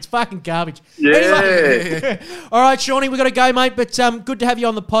 ketamine, up. mate. It's fucking garbage. Yeah. Anyway. All right, Shawnee, we got to go, mate. But good to have you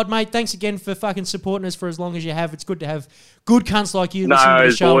on the pod, mate. Thanks again for fucking supporting us for as long as you have. It's good to have good cunts like you No, listening to the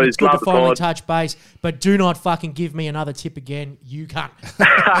it's show. always It's good to love the finally pod. touch base. But do not fucking give me another tip again, you cunt.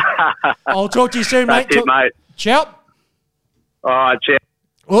 I'll talk to you soon, mate. that's it, mate. Ciao. All right, cheers.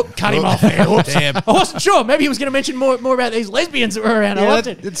 Oh, cut him off there. Oops. Damn. I wasn't sure. Maybe he was going to mention more about these lesbians that were around. I liked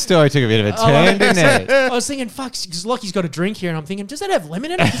it. That story took a bit of a I turn, didn't it? I was thinking, fuck, because Lockie's got a drink here, and I'm thinking, does that have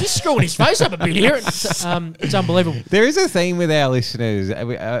lemon in it? Is he screwing his face up a bit here? It's unbelievable. There is a theme with our listeners.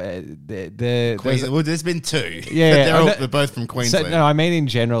 Well, there's been two. Yeah, But they're both from So, Queensland. no, I mean in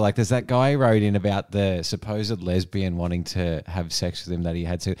general, like there's that guy who wrote in about the supposed lesbian wanting to have sex with him that he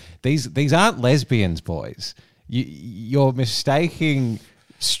had to. These aren't lesbians, boys. You're mistaking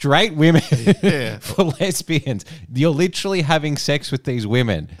straight women Yeah. for lesbians. You're literally having sex with these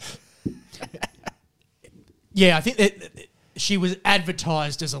women. Yeah, I think that she was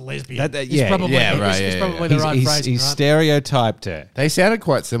advertised as a lesbian. yeah, probably, yeah, right, it's yeah, probably yeah. the right phrasing, He's right? stereotyped her. They sounded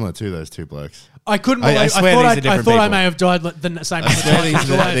quite similar too, those two blokes. I couldn't I believe. I swear thought these are I different thought I people. may have died the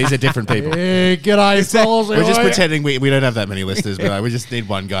same. These are different people. Hey, g'day, fellas. We're just pretending we don't have that many listeners, but we just need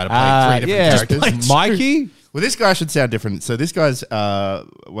one guy to play 3 different characters. Mikey? Well, this guy should sound different. So this guy's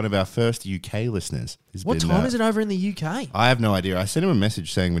one of our first UK listeners. He's What been, time is it over in the UK? I have no idea. I sent him a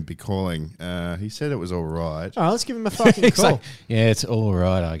message saying we'd be calling. He said it was all right. All right, let's give him a fucking He's call. like, yeah, it's all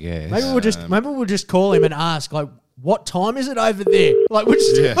right, I guess. Maybe we'll just call him and ask, like, what time is it over there? Like, we're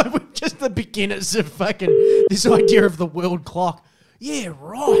just, Yeah. we're just the beginners of fucking this idea of the world clock. Yeah,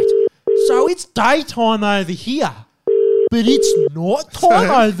 right. So it's daytime over here, but it's night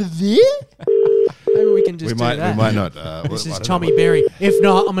time over there. Maybe we can just We might do that. not. This I is don't Tommy know. Berry. If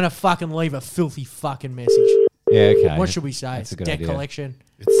not, I'm gonna fucking leave a filthy fucking message. Yeah, okay. What should we say? That's a It's good debt idea. collection.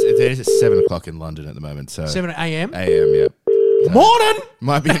 It is 7 o'clock in London at the moment. So 7 a.m. a.m. Yeah, Morning.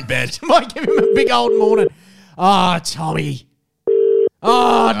 might be in bed. Might give him a big old morning. Ah, Tommy.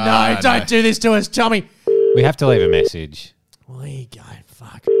 Oh, no, don't no. do this to us, Tommy. We have to leave a message. Well, there you go.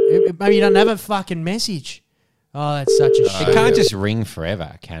 Fuck. Maybe you don't have a fucking message. Oh, that's such a shit. It can't just ring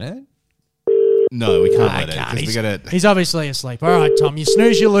forever, can it? No, we can't I let it. can't. 'Cause we gotta. He's obviously asleep. All right, Tom, you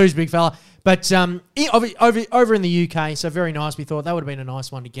snooze, you lose, big fella. But over in the UK, so very nice. We thought that would have been a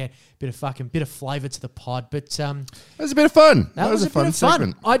nice one to get bit of flavour to the pod. But That was a bit of fun. that was a fun bit of fun.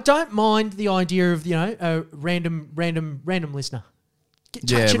 segment. I don't mind the idea of a random listener. Touch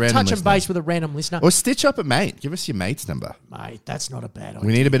random and listener. base with a random listener. Or stitch up a mate. Give us your mate's number. Mate, that's not a bad idea.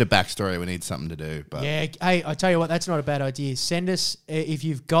 We need a bit of backstory. We need something to do. But Yeah, hey, I tell you what, that's not a bad idea. Send us, if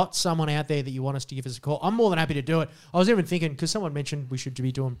you've got someone out there that you want us to give us a call, I'm more than happy to do it. I was even thinking, because someone mentioned we should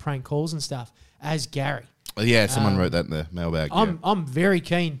be doing prank calls and stuff, as Gary. yeah, someone wrote that in the mailbag. yeah. I'm very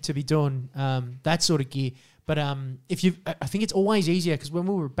keen to be doing that sort of gear. But I think it's always easier, because when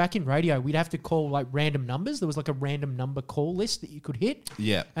we were back in radio, we'd have to call like random numbers. There was like a random number call list that you could hit.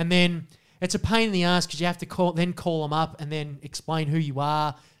 Yeah. And then it's a pain in the ass, because you have to call them up and then explain who you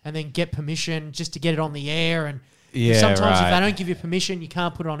are and then get permission just to get it on the air. And Yeah, sometimes if right. they don't give you permission, you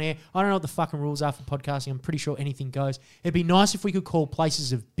can't put it on air. I don't know what the fucking rules are for podcasting. I'm pretty sure anything goes. It'd be nice if we could call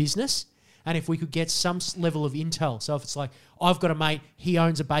places of business, and if we could get some level of intel. So if it's like, I've got a mate, he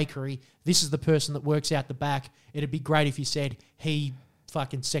owns a bakery, this is the person that works out the back, it'd be great if you said he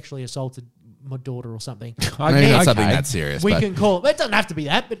fucking sexually assaulted my daughter or something. Maybe not Okay. something that serious. We but can call it. It doesn't have to be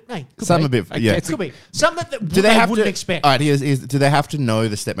that, but hey, could Something be. a bit. Yeah. It could be. Something that Do they they have wouldn't to expect. All right, do they have to know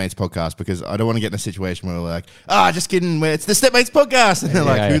the Stepmates podcast? Because I don't want to get in a situation where we're like, just kidding, where it's the Stepmates podcast, and they're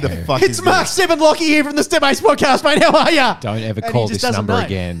like, who the fuck is It's Mark this? Seven Lockie here from the Stepmates podcast, mate. How are ya? Don't ever And he call just this doesn't number know.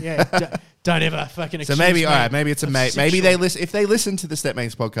 again. Yeah, don't ever fucking. So accuse maybe, me all right, maybe it's a of mate. Maybe they sexual- listen. If they listen to the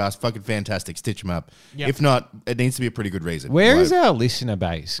Stepmates podcast, fucking fantastic. Stitch them up. Yep. If not, it needs to be a pretty good reason. Where Like, is our listener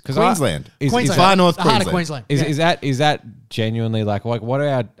base? Because Queensland. Queensland. Far north the heart of Queensland. Queensland. Is that genuinely like what are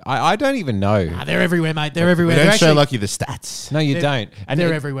our? I don't even know. They're everywhere, mate. They're everywhere. We They're don't show actually- Lucky the stats. No, you They're- don't. And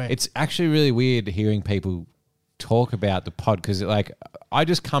they're everywhere. It's actually really weird hearing people talk about the pod, because like I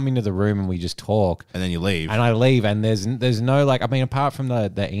just come into the room and we just talk, And then you leave. and I leave, and there's no like, I mean, apart from the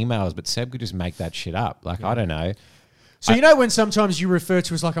emails, but Seb could just make that shit up. Like I don't know. So you know when sometimes you refer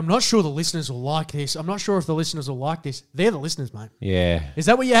to as like, I'm not sure the listeners will like this. I'm not sure if the listeners will like this. They're the listeners, mate. Yeah. Is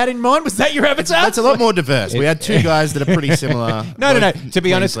that what you had in mind? Was that your avatar? That's a lot more diverse. We had two guys that are pretty similar. No. both To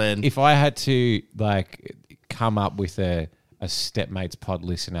be honest, Queensland. if I had to like come up with a Stepmates pod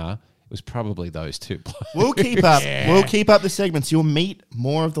listener, it was probably those two. We'll keep up. We'll keep up the segments. You'll meet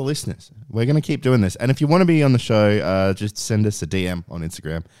more of the listeners. We're going to keep doing this. And if you want to be on the show, just send us a DM on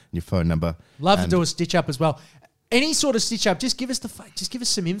Instagram and your phone number. Love to And do a stitch up as well. Any sort of stitch up, just give us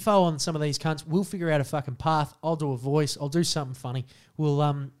some info on some of these cunts. We'll figure out a fucking path. I'll do a voice. I'll do something funny.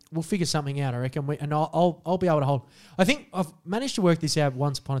 We'll figure something out, I reckon. I'll be able to hold. I think I've managed to work this out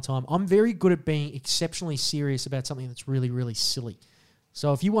once upon a time. I'm very good at being exceptionally serious about something that's really, really silly.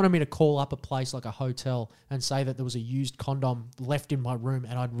 So if you wanted me to call up a place like a hotel and say that there was a used condom left in my room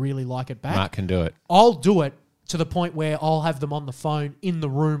and I'd really like it back, Mark can do it. I'll do it to the point where I'll have them on the phone in the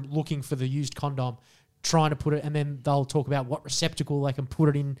room looking for the used condom, trying to put it, and then they'll talk about what receptacle they can put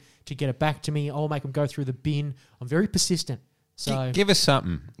it in to get it back to me. I'll make them go through the bin. I'm very persistent. So Give us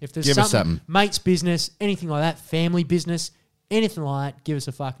something. if there's give us something, something. mate's business, anything like that, family business, anything like that, give us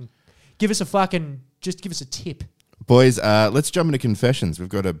a tip. boys, let's jump into confessions. We've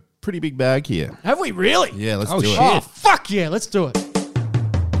got a pretty big bag here. Have we really? Yeah, let's Oh, do shit. Oh, it. fuck yeah, let's do it.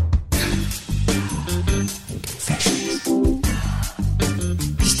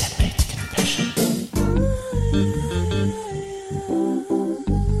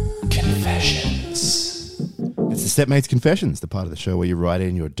 Stepmates Confessions, the part of the show where you write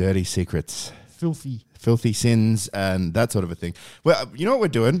in your dirty secrets, filthy sins, and that sort of a thing. Well, you know what we're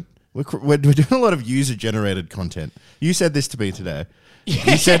doing? We're doing a lot of user-generated content. You said this to me today.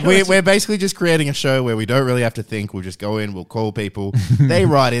 You said we're basically just creating a show where we don't really have to think. We'll just go in, we'll call people, they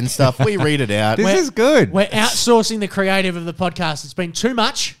write in stuff, we read it out. This is good. We're outsourcing the creative of the podcast. It's been too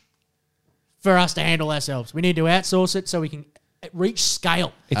much for us to handle ourselves. We need to outsource it so we can reach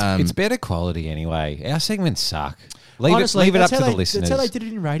scale. It's better quality anyway. Our segments suck. Honestly, leave it up that's to how the listeners. That's how they did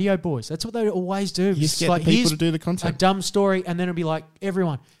it in Radio Boys. That's what they always do. You It's just get like, the people here's to do the content. a dumb story, and then it'll be like,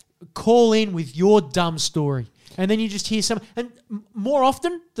 everyone, call in with your dumb story. And then you just hear some. And more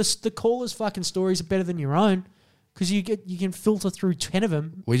often, the callers' fucking stories are better than your own because you can filter through 10 of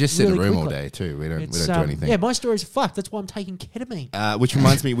them. We just sit in a really room all quickly. day too. We don't It's, do anything. Yeah, my stories are fucked. That's why I'm taking ketamine. Which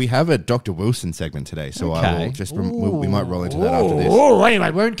reminds me, we have a Dr. Wilson segment today, so I will Okay. just we might roll into that after this. Oh,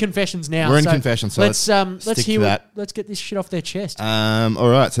 anyway, we're in confessions now. We're in confessions, so let's let's stick hear to that. let's get this shit off their chest. All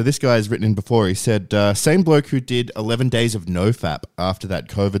right, so this guy has written in before. He said, same bloke who did 11 days of nofap after that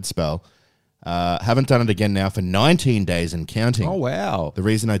COVID spell. Haven't done it again now for 19 days and counting. Oh, wow. The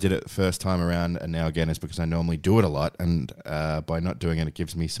reason I did it the first time around and now again is because I normally do it a lot, and by not doing it, it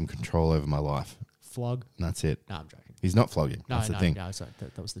gives me some control over my life. Flog. And that's it. No, I'm joking. He's not flogging. No, that's the no, thing. no. Sorry,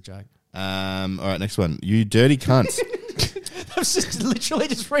 that was the joke. All right, next one. You dirty cunts. I was just literally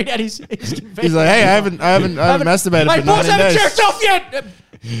just read out his confession. He's like, hey, I haven't masturbated Mate, for boys 9 haven't days. jerked off yet.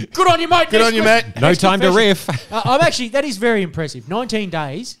 Good on you, mate. Good on you, mate. No time to riff. I'm actually, that is very impressive. 19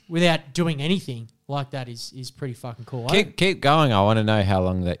 days without doing anything like that is pretty fucking cool. Keep going. I want to know how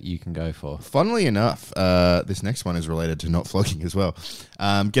long that you can go for. Funnily enough, this next one is related to not flogging as well.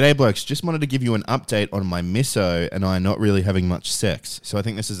 G'day, blokes. Just wanted to give you an update on my misso and I not really having much sex. So I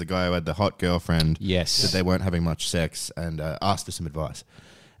think this is the guy who had the hot girlfriend. Yes. Said they weren't having much sex and asked for some advice.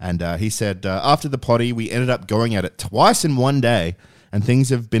 And he said, after the potty, we ended up going at it twice in one day, and things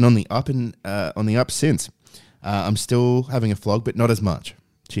have been on the up since. I'm still having a flog, but not as much.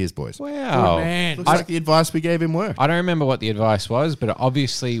 Cheers, boys. Wow. Good man. Looks like the advice we gave him worked. I don't remember what the advice was, but it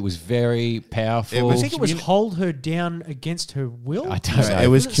obviously was very powerful. It was- I think it was hold her down against her will. I don't know. It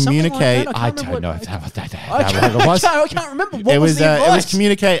was something like communicate. that? I can't don't know remember if what- that I what it was. can't remember what It was was the advice.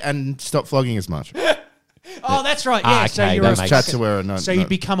 communicate and stop flogging as much. Oh, that's right. Yeah, so okay, you're that a makes Chat sense. to her. Not, so you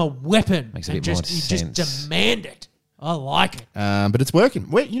become a weapon. Makes a and bit more you just sense. demand it. I like it. but it's working.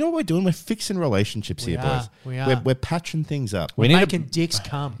 You know what we're doing? We're fixing relationships We here, are, boys. we are. We're patching things up. We need Making dicks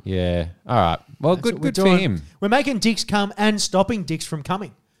come. Yeah. All right. Well, That's what good we're for doing. him. We're making dicks come and stopping dicks from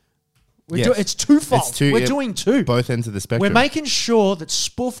coming. Yes. It's twofold. It's two- We're yeah, doing two. Both ends of the spectrum. We're making sure that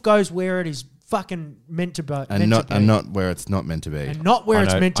spoof goes where it is fucking meant to be. and not where it's not meant to be. And not where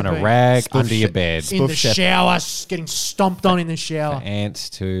it's meant to on be. a rag Spoof under your shit. bed. in the Spoof shower, getting stomped on in the For shower. ants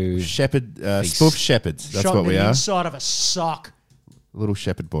to Shepherd, spoof shepherds. That's Shot what in we the are. inside of a sock. Little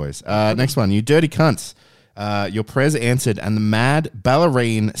shepherd boys. Next one. You dirty cunts. Your prayers answered, and the mad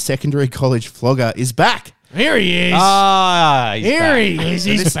ballerine secondary college flogger is back. Here he is. he's Here back. he is.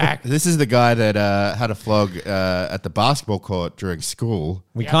 He's back. This is the guy that had a flog at the basketball court during school.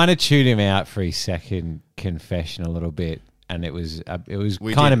 We kind of chewed him out for his second confession a little bit, and it was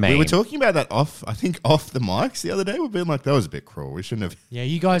kind of mean. We were talking about that off the mics the other day. We've been like, that was a bit cruel. We shouldn't have. Yeah,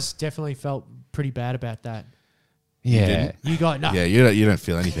 you guys definitely felt pretty bad about that. yeah, didn't? You got no. Yeah, you don't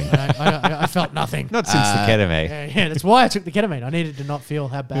feel anything. I felt nothing. not since the ketamine. Yeah, that's why I took the ketamine. I needed to not feel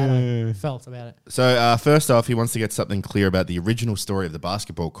how bad I felt about it. So first off, he wants to get something clear about the original story of the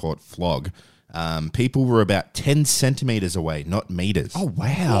basketball court flog. People were about 10 centimeters away, not meters. Oh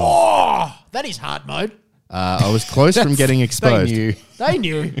wow! Oh, that is hard mode. I was close from getting exposed. They knew. They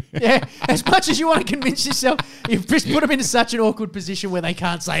knew. Yeah. As much as you want to convince yourself, you've just put them into such an awkward position where they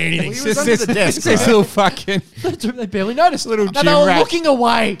can't say anything. He was under the desk, This right? little fucking They barely noticed. Little No, gym they were rat. looking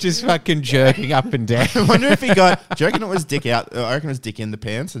away. just fucking jerking up and down. I wonder if he got. Do you reckon it was dick out? I reckon it was dick in the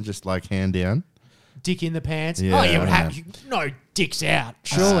pants and just like hand down. Dick in the pants. Yeah, Oh, you would I have no dicks out.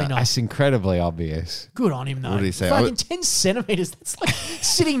 Surely not. That's incredibly obvious. Good on him though. What did he say? Fucking 10 centimeters. That's like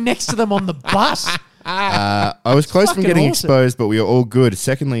sitting next to them on the bus. I was close from fucking getting awesome. exposed, but we were all good.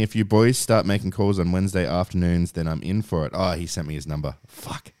 Secondly, if you boys start making calls on Wednesday afternoons, then I'm in for it. Oh, he sent me his number.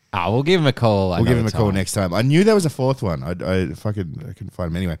 Fuck. We'll give him a call. We'll give him a call next time. I knew there was a fourth one. I couldn't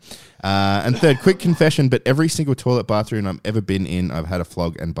find him anyway. And third, quick confession, but every single toilet bathroom I've ever been in, I've had a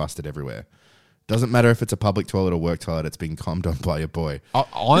flog and busted everywhere. Doesn't matter if it's a public toilet or work toilet. It's being calmed on by your boy.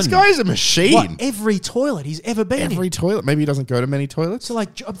 On This guy is a machine. What, every toilet he's ever been Every in. toilet. Maybe he doesn't go to many toilets. So like,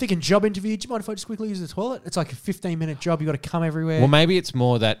 I'm thinking job interview. Do you mind if I just quickly use the toilet? It's like a 15-minute job. You got to come everywhere. Well, maybe it's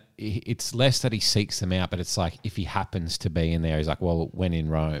more that it's less that he seeks them out, but it's like if he happens to be in there, he's like, well, when in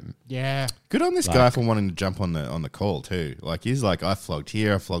Rome. yeah. Good on this guy for wanting to jump on the call too. Like he's like, I flogged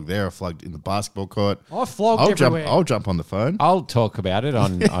here, I flogged there, I flogged in the basketball court. I flogged everywhere. I'll jump on the phone. I'll talk about it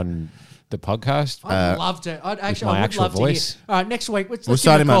on the podcast. I'd love to. I would actual love voice. to hear. All right, next week. Let's We'll give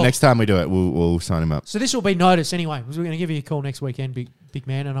sign a him up call. next time we do it. We'll sign him up. So this will be notice anyway. We're going to give you a call next weekend, big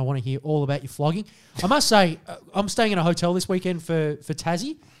man, and I want to hear all about your flogging. I must say, I'm staying in a hotel this weekend for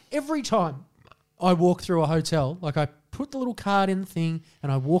Tassie. Every time I walk through a hotel, like I put the little card in the thing and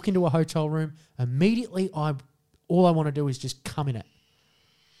I walk into a hotel room, immediately all I want to do is just come in it.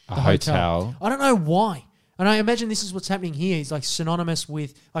 A The hotel. I don't know why. And I imagine this is what's happening here. It's like synonymous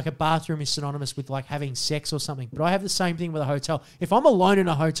with, like a bathroom is synonymous with like having sex or something. But I have the same thing with a hotel. If I'm alone in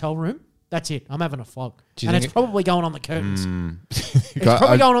a hotel room, that's it. I'm having a flog. Do you And think it's probably going on the curtains. It's Guy-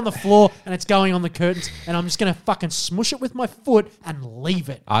 probably I- going on the floor and it's going on the curtains. And I'm just going to fucking smush it with my foot and leave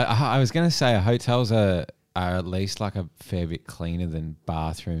it. I was going to say hotels are at least like a fair bit cleaner than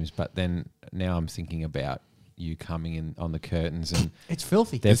bathrooms, but then now I'm thinking about you coming in on the curtains and It's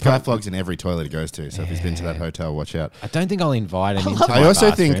filthy. They're This guy flogs in every toilet he goes to. So if he's been to that hotel, watch out. I don't think I'll invite him into I my also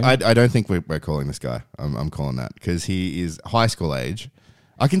bathroom. think I don't think we're calling this guy. I'm calling that because he is high school age.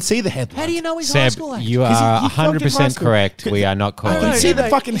 I can see the headline. How do you know he's high Seb, school age? you 'Cause are he flogged in high 100% school. correct. We are not I calling can no, see him. the no,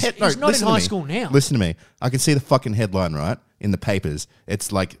 fucking he's- head. No, he's not in listen to high me. school now. Listen to me. I can see the fucking headline right in the papers.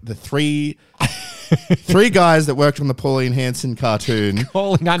 It's like the three guys that worked on the Pauline Hanson cartoon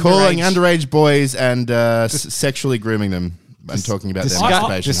Calling underage boys and sexually grooming them and talking about their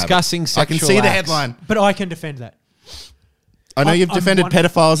masturbation discussing habits. I can sexual see the acts. headline. But I can defend that. I know I'm- you've I'm defended one-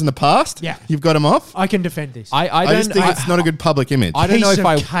 pedophiles in the past. Yeah. You've got them off. I can defend this. I just think it's not a good public image. I don't know Piece if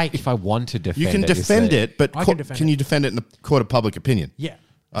of cake. if I want to defend You can it. defend it, but I can defend can it. you defend it in the court of public opinion? yeah.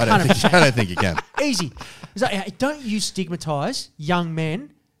 I don't think you can. Easy. It's like, don't you stigmatise young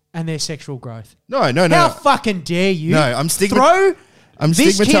men and their sexual growth. No. How fucking dare you? No, I'm throw I'm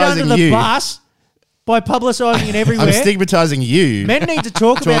this kid under stigmatising the you. bus by publicising it everywhere. I'm stigmatizing you. Men need to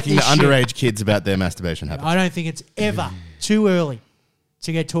talk about talking to this shit. underage kids about their masturbation habits. I don't think it's ever too early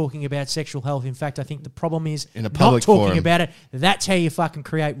to get talking about sexual health. In fact, I think the problem is In a not public talking forum. about it. That's how you fucking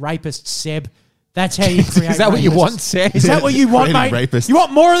create rapists, Seb. That's how you create Is that what you rapists. want, Seb? Is that what you want, Creating mate? rapists. You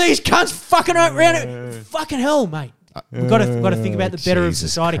want more of these cunts fucking around it? Fucking hell, mate. We've got to think about the better of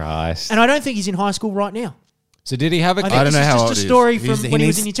Jesus society. Christ. And I don't think he's in high school right now. So did he have a? I think don't this know is how just old a he is. story He's- from he when he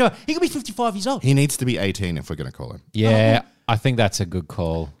was needs- in your tour. He could be 55 years old. He needs to be 18 if we're going to call him. Yeah, I think that's a good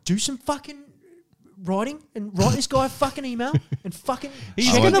call. Do some fucking writing and write this guy a fucking email and fucking. He's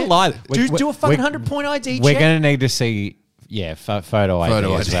check gonna it. lie. Do a fucking 100-point ID We're check. going to need to see, photo ID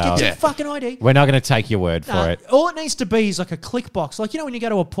Photo as ID, well. yeah. Fucking ID. We're not going to take your word for it. All it needs to be is like a click box. Like, you know, when you go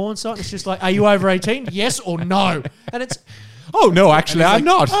to a porn site and it's just like, are you over 18? Yes or no? And it's. Oh no, actually, I'm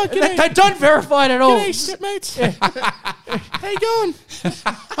not. They don't verify it at all. Hey, stepmates. How you going?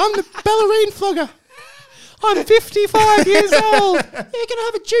 I'm the ballerine flogger. I'm 55 years old. You're going to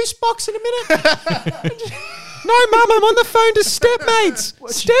have a juice box in a minute. No, Mum, I'm on the phone to stepmates.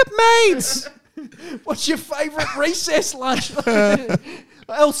 Stepmates. What's your favourite recess lunch?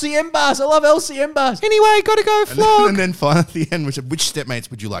 LCM bars. I love LCM bars. Anyway, got to go flog. And then finally at the end, which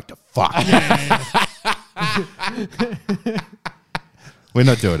stepmates would you like to fuck? We're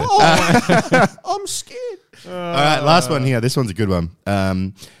not doing it. I'm scared. All right, last one here. This one's a good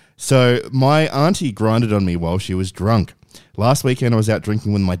one. So my auntie grinded on me while she was drunk. Last weekend, I was out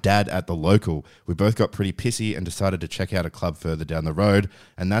drinking with my dad at the local. We both got pretty pissy and decided to check out a club further down the road,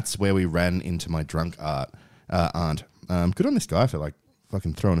 and that's where we ran into my drunk aunt. Good on this guy for like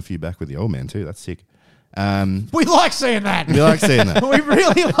fucking throwing a few back with the old man too. That's sick. We like seeing that. We like seeing that. We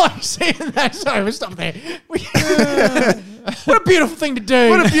really like seeing that. Sorry, we'll stop there. What a beautiful thing to do.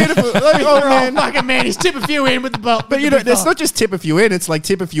 What a beautiful oh man, fucking man. He's tip a few in with the belt. But you know, there's not just tip a few in. It's like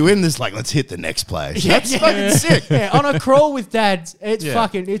tip a few in. There's like, let's hit the next place. That's fucking sick. Yeah, on a crawl with dads, it's Yeah.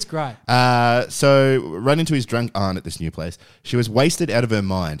 fucking, it's great. So run into his drunk aunt at this new place. She was wasted out of her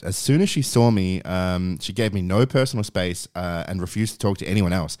mind. As soon as she saw me, she gave me no personal space and refused to talk to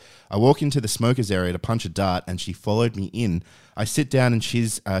anyone else. I walk into the smokers area to punch a dart, and she followed me in. I sit down, and she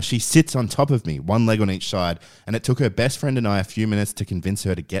sits on top of me, one leg on each side, and it took her best friend and I a few minutes to convince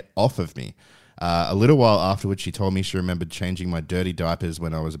her to get off of me. A little while afterwards, she told me she remembered changing my dirty diapers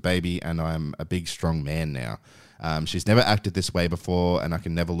when I was a baby, and I'm a big, strong man now. She's never acted this way before, and I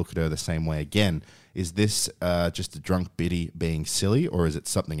can never look at her the same way again. Is this just a drunk biddy being silly, or is it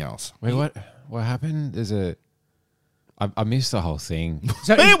something else? Wait, what? What happened? I missed the whole thing.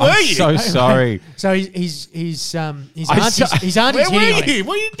 So Where were I'm you? so sorry. So his auntie's Where auntie's Where hitting were on him. you?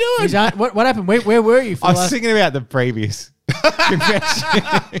 What are you doing? His aunt, what happened? Where were you? For I the was last- thinking about the previous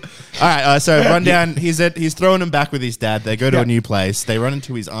confession. All right, so rundown. He's throwing him back with his dad. They go to Yeah. a new place. They run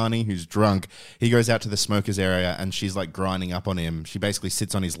into his auntie who's drunk. He goes out to the smokers area and she's like grinding up on him. She basically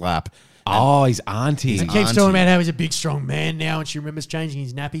sits on his lap. Oh, his auntie. He keeps auntie. talking about how he's a big, strong man now, and she remembers changing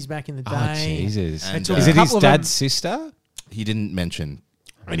his nappies back in the day. Oh, Jesus. And, took Is a it his couple of them- dad's sister? He didn't mention.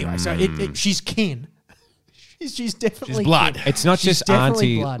 Anyway, so she's kin. She's definitely She's blood. kin. It's not She's just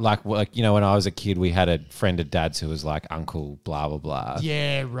definitely auntie. blood. Like you know, when I was a kid, we had a friend of dad's who was like uncle blah blah blah.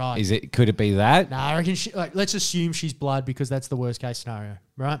 Yeah, right. Could it be that? Nah, I reckon let's assume she's blood because that's the worst case scenario,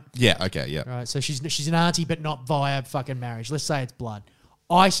 right? Yeah. Okay. Yeah. Right. So she's an auntie, but not via fucking marriage. Let's say it's blood.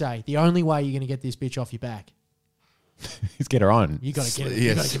 I say the only way you're going to get this bitch off your back, Let's get her on. you got to get it. Yes.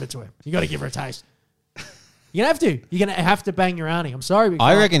 You got to give it to her. You got to give her a taste. You're gonna have to. You're gonna have to bang your auntie. I'm sorry. big I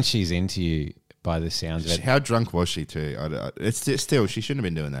fella. reckon she's into you by the sounds of it. How drunk was she too? It's still she shouldn't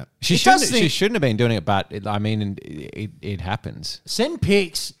have been doing that. She It does shouldn't. seem- She shouldn't have been doing it, but it happens. Send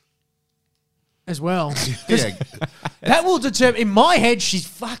pics as well. 'Cause Yeah. that will determine. In my head, she's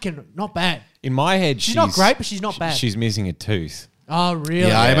fucking not bad. In my head, She's not great, but she's not bad. She's missing a tooth. Oh, really?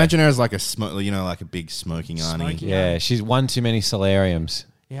 Yeah, I imagine her as like a like a big smoking auntie. Smoking. Yeah, she's one too many solariums.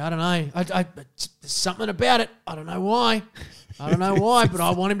 Yeah, I don't know. There's something about it. I don't know why. But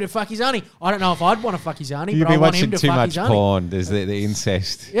I want him to fuck his auntie. I don't know if I'd want to fuck his auntie, You've but I been want him watching to too fuck much his auntie. porn. There's the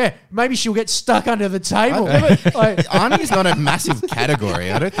incest. Yeah, maybe she'll get stuck under the table. Like, Auntie's not a massive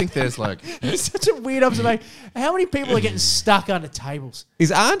category. I don't think there's like. it's such a weird observation. How many people are getting stuck under tables?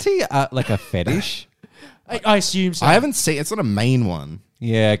 Is auntie like a fetish? I assume so. I haven't seen. It's not a main one.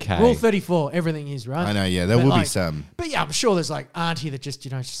 Yeah, okay. Rule 34, everything is, right? I know. Yeah, there But will be like- some. But yeah, I'm sure there's like auntie that just,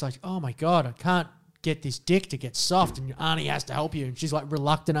 it's just like, oh my God, I can't get this dick to get soft, and your auntie has to help you. And she's like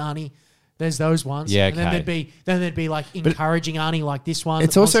reluctant auntie. There's those ones. Yeah, And then okay. there'd be like encouraging auntie like this one.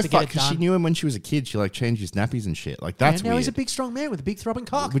 It's that wants also to get fucked it because she done. knew him when she was a kid. She like changed his nappies and shit. Like And that's now weird. he's a big strong man with a big throbbing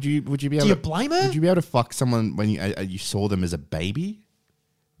cock. Would you be able? Do you to, blame her? Would you be able to fuck someone when you saw them as a baby?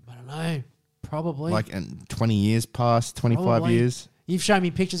 I don't know. Probably. Like, and 20 years past, 25 Probably. years. You've shown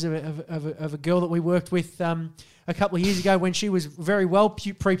me pictures of a girl that we worked with a couple of years ago when she was very well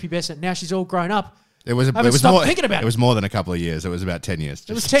prepubescent. Now she's all grown up. It was. I haven't It was stopped more. thinking about it it. was more than a couple of years. It was about 10 years.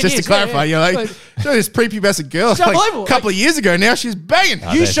 was Just, 10 just years, to clarify, yeah, you're yeah. like, so this prepubescent girl, It's like unbelievable. a couple of years ago. Now she's banging.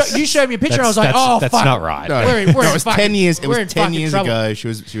 You that's- showed me a picture. And I was that's- like, oh, that's fuck. not right. No, We're in no, it was fucking- 10 years. It we're was in 10 fucking years trouble. ago. She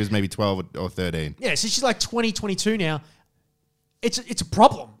was maybe 12 or 13. Yeah, so she's like 20, 22 now. It's a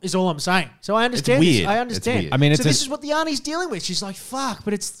problem, is all I'm saying. So I understand. weird. This. I It's understand. weird. I mean, so it's this a- is what the auntie's dealing with. She's like, fuck,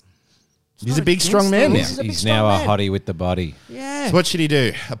 but it's He's not a big, against strong the man now. rules. He's a big, He's strong now a man. hottie with the body. Yeah. So what should he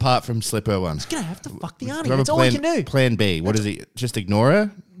do apart from slip her one? He's gonna have to fuck the auntie. Do you have That's a all he can do. Plan B. What is he? Just ignore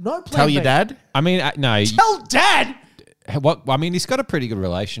her? No plan. Tell your B. dad? I mean, no. Tell dad. What? I mean, he's got a pretty good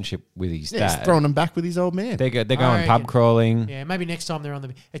relationship with his Yeah, he's dad. throwing him back with his old man. They're I going pub reckon. crawling. Yeah, maybe next time they're on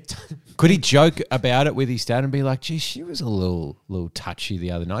the. Could he joke about it with his dad and be like, "Gee, she was a little touchy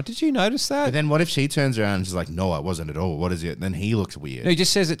the other night. Did you notice But that?" then what if she turns around and she's like, no, I wasn't at all. What is it? And then he looks weird. No, he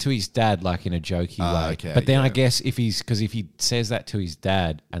just says it to his dad like in a jokey way. okay, but then I yeah. guess if he says that to his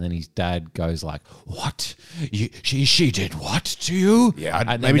dad and then his dad goes like, "What? She did what to you?" Yeah, I'd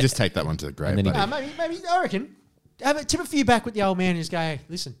And maybe then- just take that one to the grave. then he- buddy. maybe I reckon. Have a tip a few back with the old man and just go, hey,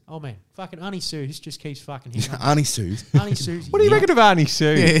 listen, old man, fucking Auntie Sue just keeps fucking hitting. Auntie Sue's. Auntie Sue's. What do you reckon of Arnie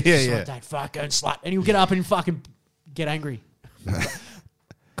Sue? Yeah, She's yeah. like that fucking slut. And he'll get up and fucking get angry.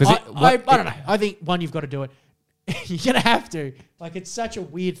 Because I don't know. I think, one, you've got to do it. You're going to have to. Like, it's such a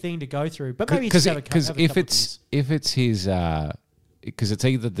weird thing to go through. But maybe just have a because have a if couple it's beers. if it's his because it's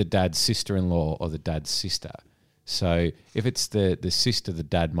either the dad's sister-in-law or the dad's sister. So if it's the sister, the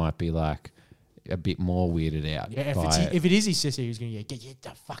dad might be like a bit more weirded out. Yeah, by it. if it is his sister, he's going to get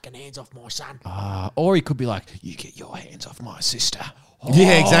the fucking hands off my son. Or he could be like, "You get your hands off my sister."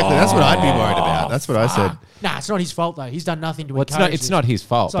 Yeah, exactly. That's what I'd be worried about. That's what I said. Nah, it's not his fault, though. He's done nothing to Well, encourage it's this. not his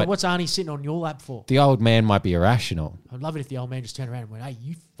fault. It's like, but what's Arnie sitting on your lap for? the old man might be irrational. I'd love it if the old man just turned around and went, hey,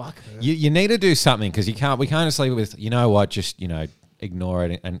 you fuck her. You need to do something because we can't just leave it with, you know what, just ignore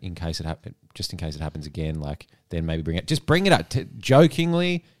it, and in case it happens again, like then maybe bring it up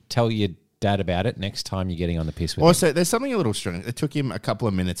jokingly. Tell your dad about it next time you're getting on the piss with him. Also, there's something a little strange. It took him a couple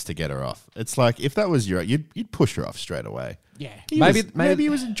of minutes to get her off. It's like if that was you'd push her off straight away. Yeah. Maybe he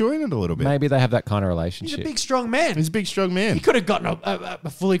was enjoying it a little bit. Maybe they have that kind of He's relationship. a big, strong man. He's a big, strong man. He could have gotten a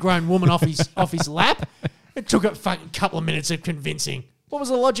fully grown woman off his lap. It took a fucking couple of minutes of convincing. What was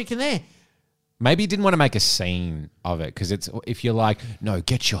the logic in there? Maybe he didn't want to make a scene of it because it's if you're like, no,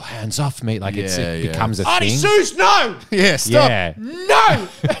 get your hands off me. Like it becomes a Artie thing. Suze, no! Yeah, stop. Yeah. No!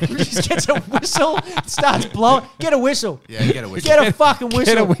 He just gets a whistle, starts blowing. Get a whistle. Yeah, you get a whistle. Get a fucking whistle.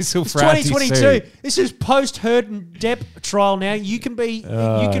 Get a whistle It's for Artie 2022. Sue. This is post Herd and Depp trial now. You can be you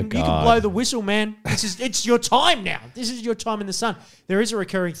can God. blow the whistle, man. It's your time now. This is your time in the sun. There is a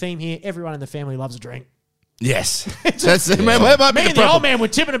recurring theme here. Everyone in the family loves a drink. Yes. That's, that might be Me the and the old problem. man were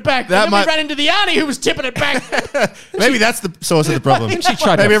tipping it back. That And then might- we ran into the auntie who was tipping it back. Maybe that's the source of the problem. She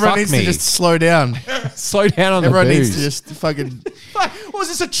tried Maybe to everyone fuck needs me. to just slow down. Slow down on Everyone the needs booze. to just fucking. Fuck, was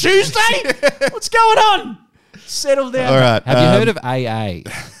this a Tuesday? What's going on? Settle down. All right. Have you heard of AA?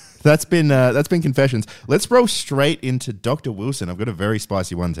 That's been confessions. Let's roll straight into Dr. Wilson. I've got a very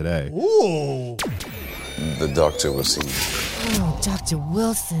spicy one today. Ooh. The doctor was seen. Oh, Dr.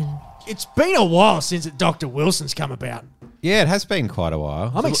 Wilson. It's been a while since Dr. Wilson's come about. Yeah, it has been quite a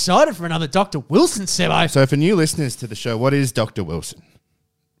while. I'm excited for another Dr. Wilson, Sebo. So, for new listeners to the show, what is Dr. Wilson?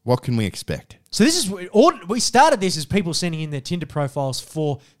 What can we expect? So this is we started this as people sending in their Tinder profiles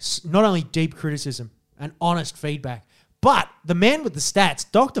for not only deep criticism and honest feedback, but the man with the stats,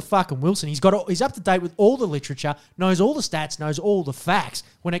 Dr. fucking Wilson, he's up to date with all the literature, knows all the stats, knows all the facts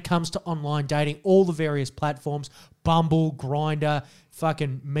when it comes to online dating, all the various platforms, Bumble, Grindr,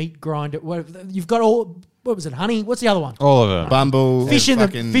 fucking Meat Grinder. You've got all. What was it, Honey? What's the other one? All of them. Bumble, Fish in the-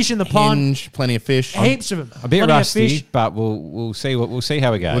 fucking fish in the pond. Hinge, plenty of fish. Heaps of them. A bit Plenty of rusty, fish. but we'll see we'll see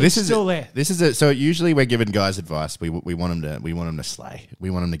how it goes. Well, this is still there. This is so usually we're giving guys advice. We want them to slay.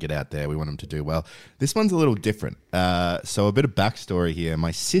 We want them to get out there. We want them to do well. This one's a little different. So a bit of backstory here. My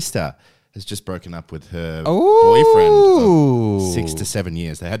sister has just broken up with her boyfriend of 6 to 7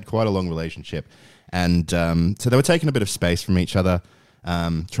 years. They had quite a long relationship, and so they were taking a bit of space from each other.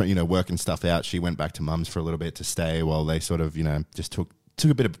 Working stuff out. She went back to mum's for a little bit to stay while they sort of, just took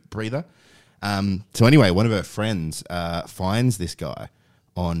a bit of breather. So anyway, one of her friends finds this guy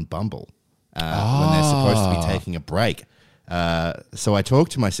on Bumble when they're supposed to be taking a break. So I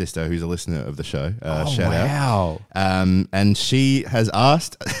talked to my sister, who's a listener of the show. Shout out. wow. And she has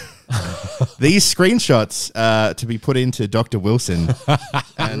asked these screenshots to be put into Dr. Wilson.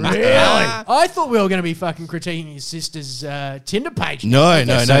 And, Really? I thought we were going to be fucking critiquing your sister's Tinder page. No. so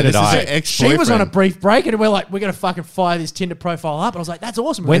This did is I. her ex-boyfriend. She was on a brief break, and we're like, we're going to fucking fire this Tinder profile up. And I was like, that's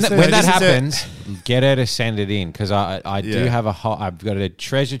awesome. When Let's that, do when it. that This is a- happens, get her to send it in because I do Yeah. have I've got a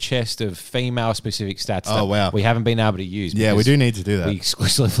treasure chest of female specific stats. Oh, that wow. we haven't been able to use. Yeah, we because do need to do that. We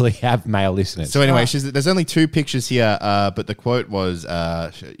exclusively have male listeners. So anyway, there's only 2 pictures here, but the quote was,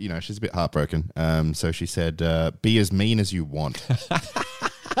 she's a bit heartbroken. So she said, "Be as mean as you want."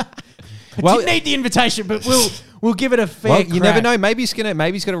 well, Didn't need the invitation, but we'll give it a fair. well, you never crack. know. Maybe he's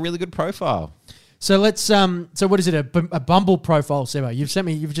got a really good profile. So let's so what is it? A Bumble profile, Sebo?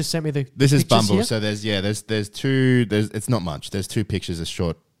 You've just sent me the. This is pictures Bumble. here? So there's 2. It's not much. There's 2 pictures, a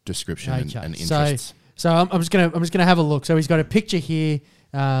short description and interests. So I'm just gonna have a look. So he's got a picture here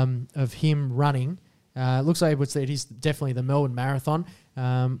of him running. Looks like it is definitely the Melbourne Marathon.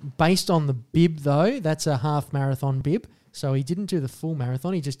 Based on the bib though, that's a half marathon bib. So he didn't do the full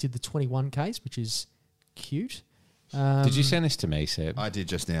marathon. He just did the 21Ks, which is cute. Did you send this to me, Seb? I did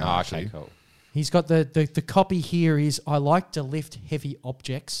just now. Oh, actually. okay, cool. He's got the copy here is I like to lift heavy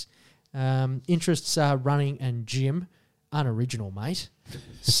objects. Interests are running and gym. Unoriginal, mate.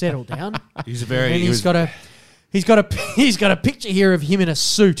 Settle down. He's a And very. he's got a picture here of him in a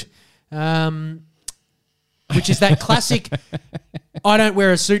suit, which is that classic. I don't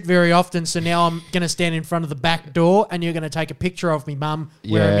wear a suit very often, so now I'm going to stand in front of the back door, and you're going to take a picture of me, mum,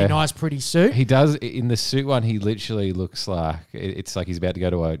 wearing Yeah. me nice, pretty suit. He does in the suit one. He literally looks like it's like he's about to go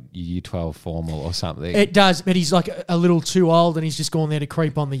to a Year 12 formal or something. It does, but he's like a little too old, and he's just gone there to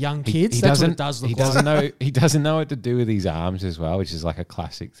creep on the young kids. That's what it does look he like. doesn't know. He doesn't know what to do with his arms as well, which is like a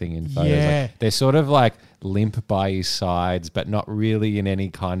classic thing in photos. Yeah. Like, they're sort of like limp by his sides, but not really in any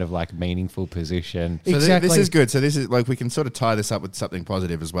kind of like meaningful position. So Exactly. this is good. So this is like we can sort of tie this up with something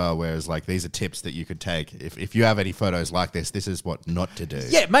positive as well. Whereas like these are tips that you could take if you have any photos like this. This is what not to do.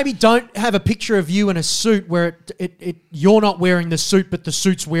 Yeah, maybe don't have a picture of you in a suit where you're not wearing the suit, but the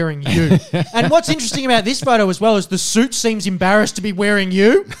suit's wearing you. And what's interesting about this photo as well is the suit seems embarrassed to be wearing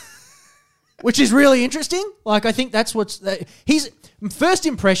you, which is really interesting. Like, I think that's he's first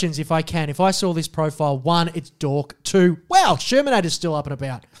impressions. If I saw this profile, 1, it's dork. 2, wow, Shermanator's still up and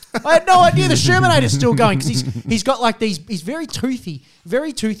about. I had no idea the Shermanator's still going because he's got like these. He's very toothy,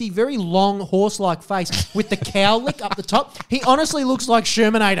 very long horse-like face with the cow lick up the top. He honestly looks like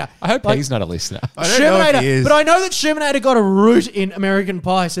Shermanator. I hope Like, he's not a listener. I don't know if he is. but I know that Shermanator got a root in American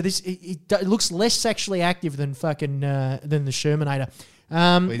Pie, so it looks less sexually active than fucking than the Shermanator.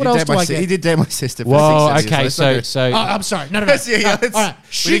 What else do I get? He did date my sister. For Whoa. 6 years, Okay. let's So Oh, I'm sorry. No. Yeah, All let's- right. we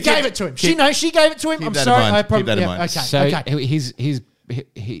She need to gave it to him. She gave it to him. keep I'm that in sorry. mind. I Keep probably that in yeah, mind. okay. so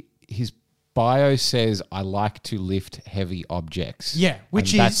Okay. his bio says, "I like to lift heavy objects." Yeah,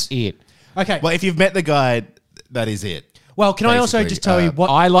 which And that's is- it. Okay. Well, if you've met the guy, that is it. Well, can I also basically, just tell you what?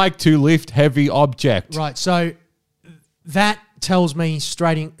 I like to lift heavy object. Right. So that tells me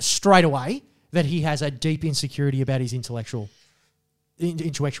straight away that he has a deep insecurity about his intellectuality.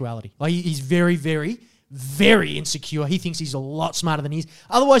 Like he's very, very, very insecure. He thinks he's a lot smarter than he is.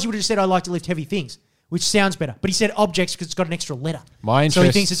 Otherwise, he would have said, "I like to lift heavy things," which sounds better. But he said objects because it's got an extra letter. My so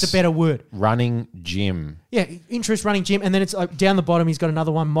he thinks it's a better word. Running gym. Yeah, interest running gym, and then it's down the bottom. He's got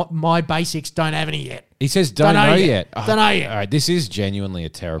another one. My basics don't have any yet. He says, "Don't know yet." Don't know yet. All right, this is genuinely a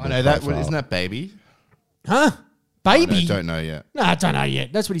terrible. I know that. profile. Isn't that baby? Huh? Baby? No, don't know yet. No, I don't know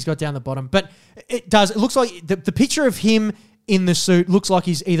yet. That's what he's got down the bottom. But it does. It looks like the picture of him in the suit looks like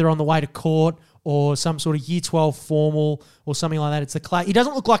he's either on the way to court or some sort of year 12 formal or something like that. It's the he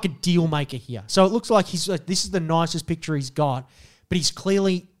doesn't look like a deal maker here. So it looks like this is the nicest picture he's got, but he's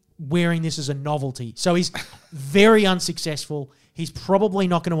clearly wearing this as a novelty. So he's very unsuccessful. He's probably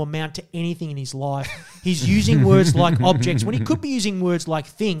not going to amount to anything in his life. He's using words like objects when he could be using words like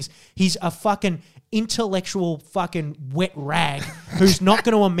things. He's a fucking intellectual fucking wet rag who's not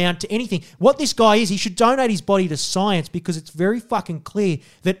going to amount to anything. What this guy is, he should donate his body to science because it's very fucking clear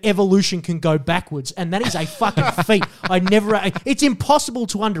that evolution can go backwards, and that is a fucking feat. It's impossible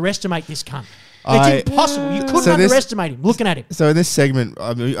to underestimate this cunt. It's impossible. You couldn't underestimate him looking at him. So in this segment,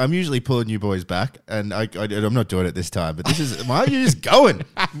 I'm usually pulling you boys back, and I'm not doing it this time. But this is why are you just going?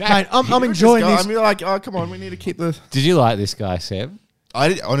 Mate, I'm You're enjoying just this. I'm like, oh come on, we need to keep the. Did you like this guy, Seb?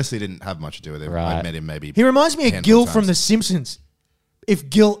 Honestly didn't have much to do with him. I Right. met him maybe. He reminds me of handful Gil of from times. The Simpsons. If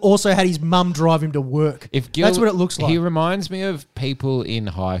Gil also had his mum drive him to work. If Gil, That's what it looks like. He reminds me of people in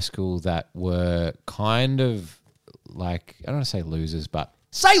high school that were kind of like, I don't want to say losers, but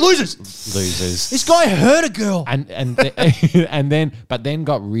Say losers. losers. This guy hurt a girl. and but then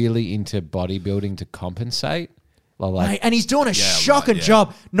got really into bodybuilding to compensate. Like, Mate, and he's doing a shocking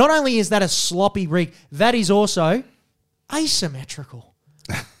job. Not only is that a sloppy rig, that is also asymmetrical.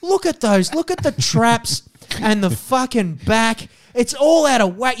 Look at those. Look at the traps and the fucking back. It's all out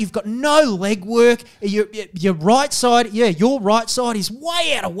of whack. You've got no leg work. Your right side, your right side is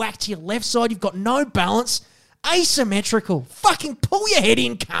way out of whack to your left side. You've got no balance. Asymmetrical. Fucking pull your head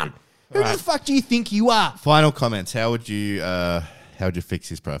in, cunt. Who the fuck do you think you are? Final comments. How would you fix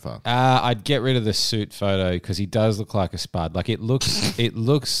his profile? I'd get rid of the suit photo because he does look like a spud. Like it looks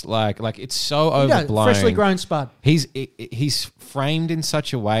like it's so Yeah, overblown. freshly grown spud. He's framed in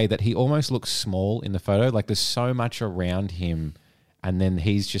such a way that he almost looks small in the photo. Like there's so much around him, and then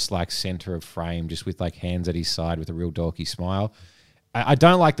he's just like center of frame, just with like hands at his side with a real dorky smile. I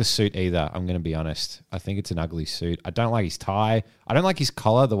don't like the suit either. I'm going to be honest. I think it's an ugly suit. I don't like his tie. I don't like his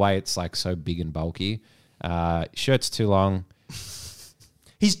collar, the way it's like so big and bulky. Shirt's too long.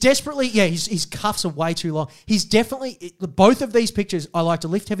 He's desperately, his cuffs are way too long. He's definitely, both of these pictures, I like to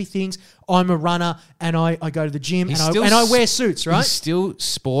lift heavy things, I'm a runner, and I go to the gym, and I wear suits, right? He's still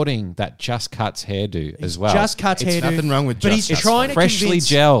sporting that Just Cuts hairdo as well. Just cuts hairdo. nothing wrong with but Just he's Cuts. trying to freshly convince,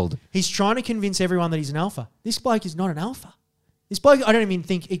 gelled. He's trying to convince everyone that he's an alpha. This bloke is not an alpha. This bloke, I don't even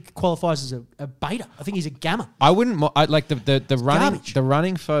think it qualifies as a beta. I think he's a gamma. I wouldn't like the running. Garbage. The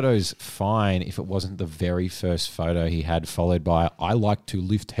running photo's fine if it wasn't the very first photo he had, followed by "I like to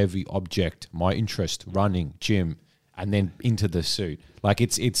lift heavy object, my interest, running, gym," and then into the suit. Like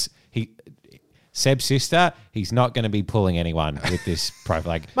Seb's sister. He's not going to be pulling anyone with this profile.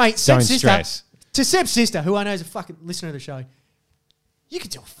 Like, Mate, don't Seb's sister, stress. to Seb's sister, who I know is a fucking listener to the show, you can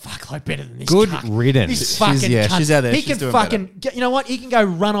do a fuckload better than this. Good cunt. riddance. This fucking cunt. she's out there. He She's can doing fucking, you know what? He can go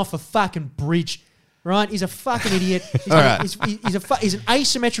run off a fucking bridge, right? He's a fucking idiot. He's, All right. he's an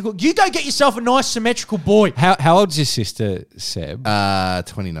asymmetrical. You go get yourself a nice symmetrical boy. How old's your sister, Seb?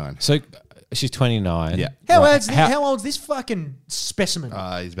 29. So she's 29. Yeah. How old's this fucking specimen?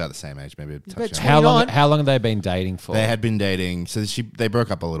 He's about the same age, maybe a touch about younger. 29. How long have they been dating for? They had been dating. So they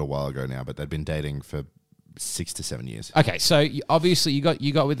broke up a little while ago now, but they'd been dating for 6 to 7 years. Okay, so obviously you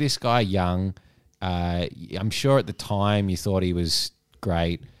got with this guy young. I'm sure at the time you thought he was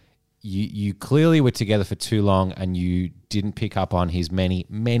great. You clearly were together for too long, and you didn't pick up on his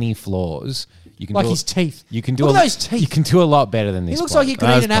many flaws. You can Like do his teeth. You can do Look at those teeth. You can do a lot better than this. He looks bloke. like he could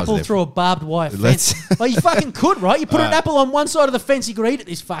That's eat an apple positive. through a barbed wire Let's- fence. Like you fucking could, right? You put an apple on one side of the fence, you could eat it.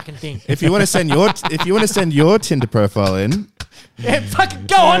 This fucking thing. If you want to send your Tinder profile in, Yeah, fucking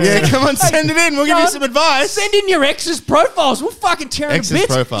go on. Yeah, send- come on, hey, send it in. We'll give go you on. some advice. Send in your ex's profiles. We'll fucking tear them to Ex's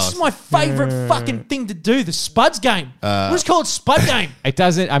bits. profiles. This is my favourite fucking thing to do, the Spuds game. We'll just call it Spud game. It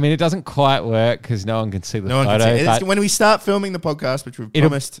doesn't. I mean, it doesn't quite work because no one can see the No one photo. can see it. but When we start filming the podcast, which we've it'll,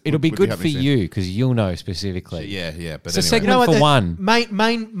 promised, it'll be would good for happening soon. you because you'll know specifically. Yeah, yeah. But It's a anyway. segment for the one.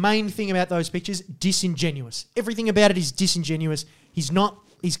 main thing about those pictures, disingenuous. Everything about it is disingenuous.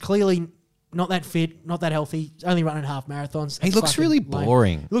 He's clearly not that fit, not that healthy. He's only running half marathons. He That's looks fucking really lame.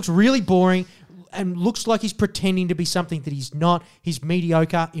 boring. He looks really boring and looks like he's pretending to be something that he's not. He's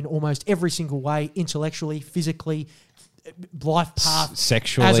mediocre in almost every single way, intellectually, physically, life path.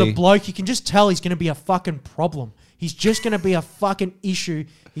 Sexually. As a bloke, you can just tell he's going to be a fucking problem. He's just going to be a fucking issue.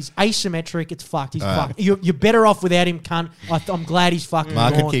 He's asymmetric. It's fucked. He's fucked. You're better off without him, cunt. I'm glad he's fucking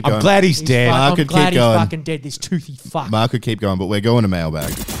Mark gone. could keep I'm going. glad he's dead. Mark I'm could glad keep he's going. fucking dead. This toothy fuck. Mark could keep going, but we're going to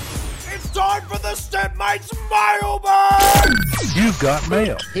mailbag. It's time for the Stepmates mailbag. You've got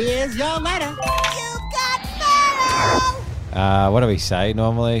mail. Here's your letter. You've got mail. What do we say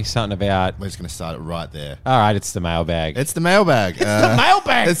normally? Something about. We're just going to start it right there. All right, it's the mailbag. It's the mailbag. the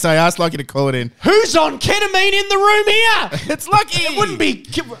mailbag. So I asked Lucky to call it in. Who's on ketamine in the room here? It's Lucky. It wouldn't be.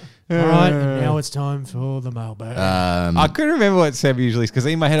 All right, and now it's time for the mailbag. I couldn't remember what Seb usually is because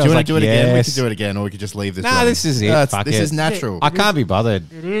in my head do I you was want like, to do it again? We yes. could do it again, or we could just leave this. Nah, running. this is it. Fuck This it. is natural. I can't be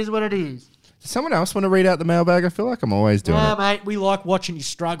bothered. It is what it is. Does someone else want to read out the mailbag? I feel like I'm always doing Nah, it. mate, we like watching you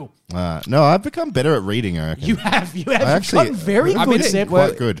struggle. No, I've become better at reading, I reckon. You have. You've actually- gotten very I good, mean, Seb.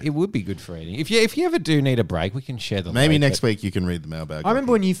 quite good. It would be good for eating. If you ever do need a break, we can share the Maybe load, next but- week you can read the mailbag. I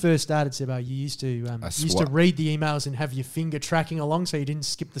remember when you first started, Sebo, you used to swat. read the emails and have your finger tracking along so you didn't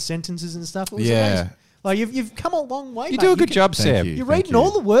skip the sentences and stuff. It was Yeah. amazing. Like you've come a long way. You mate. do a good can- job, Thank Seb. you. You're Thank reading you. all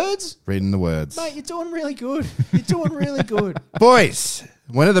the words, Reading the words. mate. You're doing really good. You're doing really good. Boys,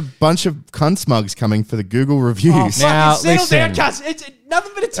 when are the bunch of cunt smugs coming for the Google Oh, reviews? Now, fucking settle down, listen. cuz. It's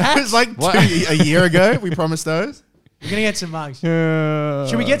nothing but it attacks. was like a year ago. We promised those. We're gonna get some mugs.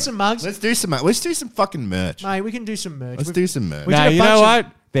 Should we get some mugs, Let's do some fucking merch. mate? We can do some merch. Let's do some merch. We No, did a you know bunch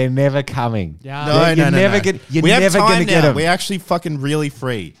what? They're never coming. Yeah. No, You're no, no, never no. gonna- you're we have never time gonna get now. 'em. We're actually fucking really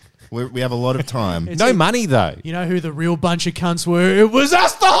free. We have a lot of time. No money though. You know who the real bunch of cunts were? It was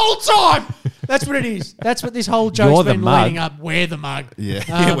us the whole time. That's what it is. That's what this whole joke's You're the been mug. leading up. We're the mug. Yeah,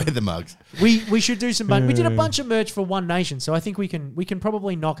 Um, we're the mugs. We should do some. We did a bunch of merch for One Nation, so I think we can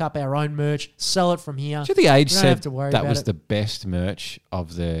probably knock up our own merch, sell it from here. Do you think the age We don't have said to worry that about was it. the best merch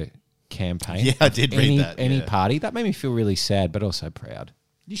of the campaign? Yeah, I did read any, that, Any yeah. party that made me feel really sad, but also proud.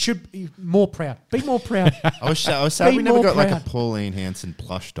 You should be more proud. Be more proud. I was sad Be we never more got like proud. a Pauline Hanson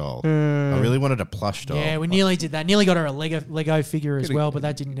plush doll. I really wanted a plush doll. Yeah, we nearly did that. Nearly got her a Lego figure as well, but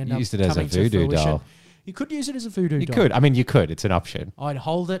that didn't end up used it as a coming to voodoo fruition. doll. You could use it as a voodoo You doll. could. I mean, you could. It's an option. I'd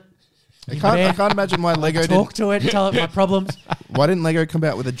hold it. I can't imagine why Lego Talk didn't. to it. Tell it my problems. Why didn't Lego come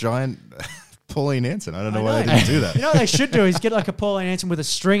out with a giant Pauline Hanson? I don't know why they know. didn't do that. You know what they should do is get like a Pauline Hanson with a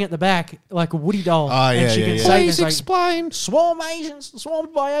string at the back, like a Woody doll. Oh, yeah, and she yeah, can yeah. say Please things like, explain. swarm Asians,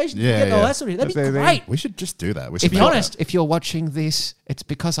 swarmed by Asians. Yeah, Get all yeah. that sort of. That'd be That's the thing. great. We should just do that. We To should be make honest, If you're watching this, it's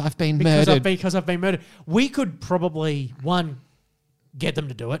because I've been because murdered. I've been murdered. We could probably, one, get them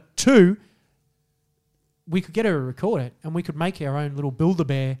to do it. Two, we could get her to record it, and we could make our own little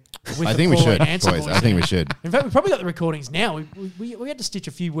Build-A-Bear. With I the think we Pauline should, Hanson boys. voice I think in we it. should. In fact, we've probably got the recordings now. We had to stitch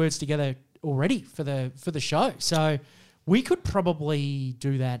a few words together already for the show, so we could probably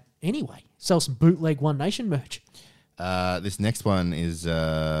do that anyway. Sell some bootleg One Nation merch. This next one is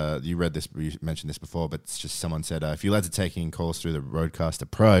you read this, you mentioned this before, but it's just someone said, if you lads are taking calls through the Roadcaster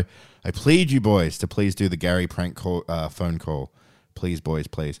Pro, I plead you boys to please do the Gary prank call, phone call. Please, boys,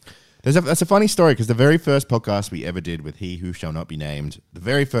 please. That's a funny story because the very first podcast we ever did with He Who Shall Not Be Named, the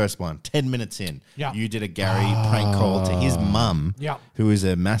very first one, 10 minutes in, Yeah. you did a Gary prank call to his mum, Yeah. who is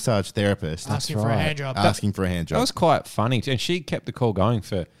a massage therapist, Asking for a hand job. asking for a hand That job. was quite funny. And she kept the call going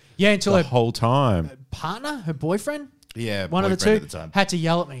for Yeah, until the her whole time. partner, her boyfriend, Yeah, one of the boyfriend two, at the time. had to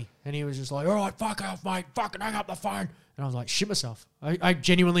yell at me, and he was just like, "All right, fuck off, mate, fucking hang up the phone." And I was like, "Shit myself." I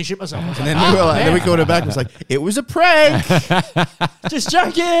genuinely shit myself. I was And like, then we were like, man, then we called her back and was like, it was a prank. just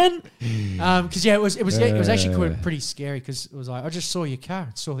joking. Because it was actually pretty scary because it was like I just saw your car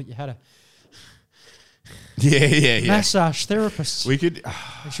and saw that you had a yeah. massage therapist. We could.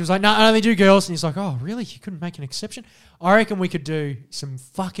 And she was like, "No, I only do girls." And he's like, "Oh, really? You couldn't make an exception?" I reckon we could do some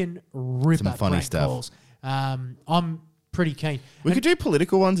fucking ripper Some funny prank stuff. calls. I'm pretty keen. We could do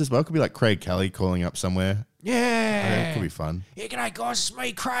political ones as well. Could be like Craig Kelly calling up somewhere. Yeah, It could be fun. Yeah, g'day guys, it's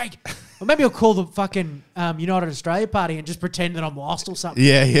me, Craig. Or maybe I'll call the fucking United Australia Party and just pretend that I'm lost or something.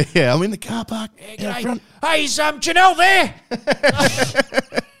 Yeah. I'm in the car park. Yeah, g'day. Hey, is Janelle there?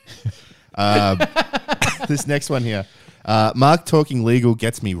 This next one here. Mark talking legal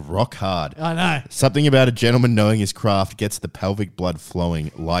gets me rock hard. I know. Something about a gentleman knowing his craft gets the pelvic blood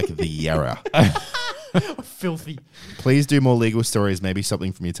flowing like the Yarra. Filthy. Please do more legal stories, maybe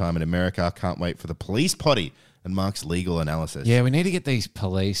something from your time in America. Can't wait for the police potty and Mark's legal analysis. Yeah, we need to get these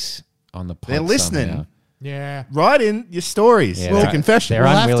police on the pod They're listening. somehow. Yeah. Write in your stories. Yeah, It's a they're- confession. they're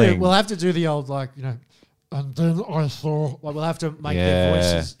unwilling. We'll have to do the old, like, you know, and then I saw. Like, we'll have to make Yeah. their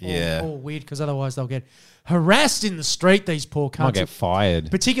voices all weird because otherwise they'll get harassed in the street, these poor Might cunts. get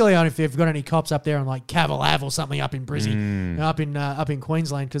fired. Particularly if they've got any cops up there on like Cavalave or something up in Brizzy, up in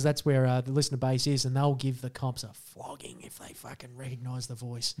Queensland, because that's where the listener base is, and they'll give the cops a flogging if they fucking recognise the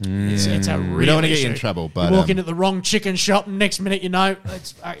voice. It's a real We don't want to get you in issue. trouble, You but walk into the wrong chicken shop, and next minute you know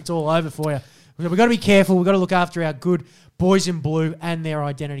it's all over for you. We've got to be careful. We've got to look after our good boys in blue and their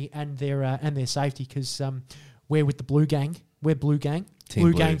identity and their safety, because we're with the blue gang. We're blue gang, Team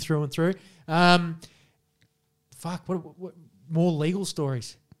blue blue. gang through and through. Fuck, what more legal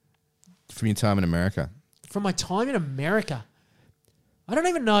stories from your time in America. from my time in America? I don't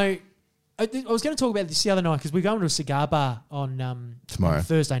even know. I was going to talk about this the other night because we're going to a cigar bar on Tomorrow. on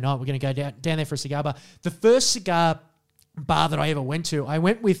Thursday night. We're going to go down there for a cigar bar. The first cigar bar that I ever went to, I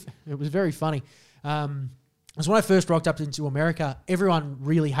went with. It was very funny. It was when I first rocked up into America. Everyone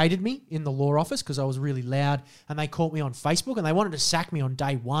really hated me in the law office because I was really loud, and they caught me on Facebook and they wanted to sack me on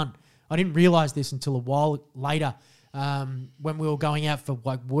day one. I didn't realize this until a while later when we were going out for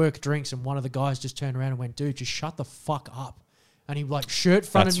like work drinks, and one of the guys just turned around and went, "Dude, just shut the fuck up." And he like shirt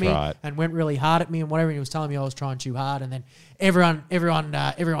fronted That's me right. and went really hard at me and whatever. And he was telling me I was trying too hard. And then everyone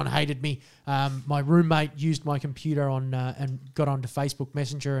hated me. My roommate used my computer on and got onto Facebook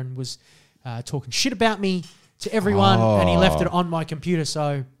Messenger and was talking shit about me to everyone. And he left it on my computer.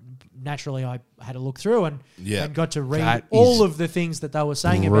 So naturally, I had to look through and got to read That all is of the things that they were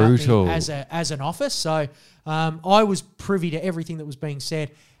saying brutal. about me as an office. So I was privy to everything that was being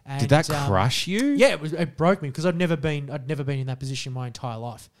said. And, Did that crush you? Yeah, it broke me because I'd never been in that position my entire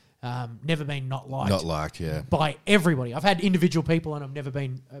life. Never been not liked yeah. by everybody. I've had individual people and I've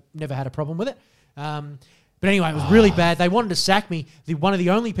never had a problem with it. But anyway, it was really bad. They wanted to sack me. One of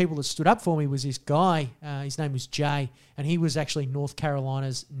the only people that stood up for me was this guy. His name was Jay, and he was actually North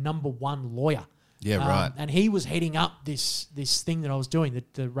Carolina's #1 lawyer. Yeah, right. And he was heading up this thing that I was doing,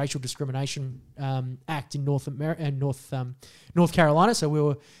 the Racial Discrimination Act in North Carolina. So we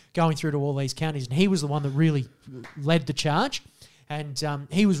were going through to all these counties, and he was the one that really led the charge. And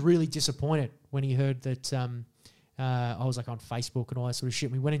he was really disappointed when he heard that I was like on Facebook and all that sort of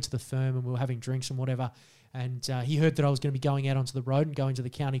shit. We went into the firm and we were having drinks and whatever. And he heard that I was going to be going out onto the road and going to the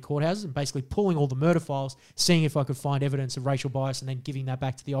county courthouses and basically pulling all the murder files, seeing if I could find evidence of racial bias, and then giving that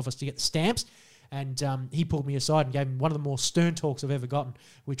back to the office to get the stamps. And he pulled me aside and gave me one of the more stern talks I've ever gotten,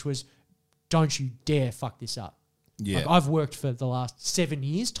 which was, "Don't you dare fuck this up." Yeah. Like, I've worked for the last 7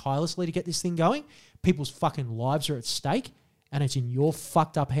 years tirelessly to get this thing going. People's fucking lives are at stake, and it's in your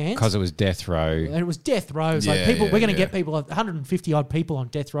fucked up hands. Because it was death row. And it was death row. It was like we're going to get people, 150 odd people on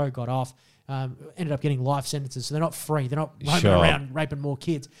death row got off, ended up getting life sentences. So they're not free. They're not roaming Sure. around raping more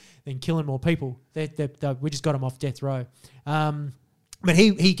kids than killing more people. We just got them off death row. But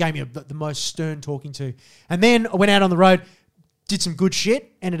he gave me the most stern talking to. And then I went out on the road, did some good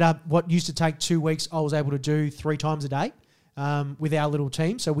shit, ended up what used to take 2 weeks, I was able to do 3 times a day with our little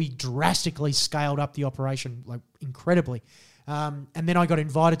team. So we drastically scaled up the operation, like incredibly. And then I got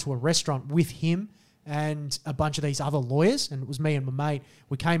invited to a restaurant with him and a bunch of these other lawyers, and it was me and my mate.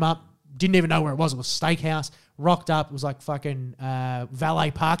 We came up, didn't even know where it was. It was a steakhouse. Rocked up. It was like fucking valet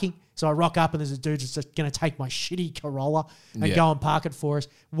parking. So I rock up and there's a dude that's just going to take my shitty Corolla and go and park it for us.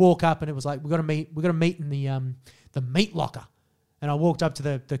 Walk up and it was like, we got to meet in the meat locker. And I walked up to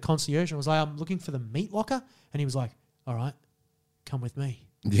the concierge and I was like, "I'm looking for the meat locker." And he was like, "All right, come with me."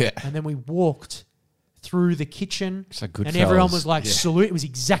 Yeah. And then we walked through the kitchen, It's like and everyone Goodfellas. was like, "Salute!" It was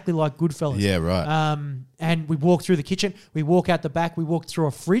exactly like Goodfellas. Yeah, right. And we walk through the kitchen. We walk out the back. We walk through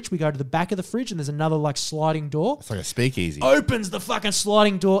a fridge. We go to the back of the fridge, and there's another like sliding door. It's like a speakeasy. Opens the fucking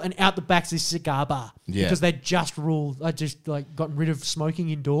sliding door, and out the back's this cigar bar. Yeah. Because they just gotten rid of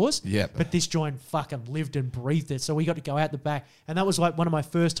smoking indoors. Yep. But this joint fucking lived and breathed it. So we got to go out the back, and that was like one of my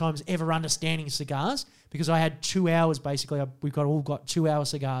first times ever understanding cigars, because I had 2 hours basically. We all got 2 hour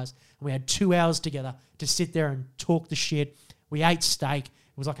cigars, and we had 2 hours together to sit there and talk the shit. We ate steak.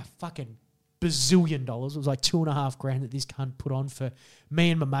 It was like a fucking bazillion dollars. It was like $2.5 grand that this cunt put on for me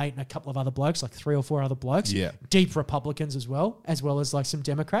and my mate and a couple of other blokes, like 3 or 4 other blokes. Yeah. Deep Republicans as well as like some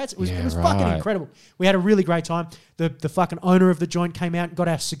Democrats. It was Yeah, fucking right. incredible. We had a really great time. The fucking owner of the joint came out and got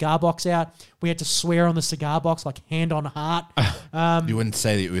our cigar box out. We had to swear on the cigar box, like hand on heart. You wouldn't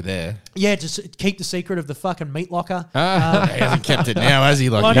say that you were there. Yeah, just keep the secret of the fucking meat locker. He hasn't kept it now, has he?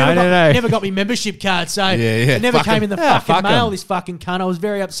 Like, Well, I No. never got me membership card, so yeah. it never Fuck came 'em. in the Yeah, fucking fuck mail. 'em. This fucking cunt. I was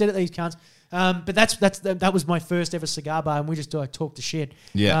very upset at these cunts. But that was my first ever cigar bar, and we just talked the shit.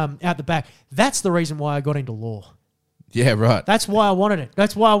 Yeah. Out the back. That's the reason why I got into law. yeah, right. That's why I wanted it.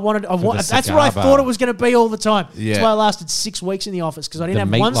 That's why I wanted. That's what I cigar thought bar. it was going to be all the time. Yeah. That's why I lasted 6 weeks in the office because I didn't The have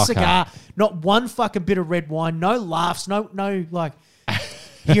meat one locker. cigar, not one fucking bit of red wine, no laughs, no like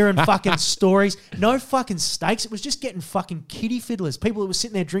hearing fucking stories, no fucking steaks. It was just getting fucking kiddie fiddlers, people who were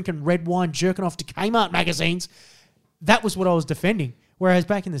sitting there drinking red wine, jerking off to Kmart magazines. That was what I was defending. Whereas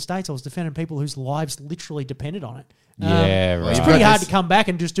back in the States, I was defending people whose lives literally depended on it. Yeah, It's right. pretty Right. hard to come back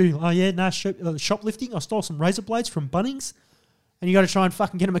and just do, shoplifting. I stole some razor blades from Bunnings. And you got to try and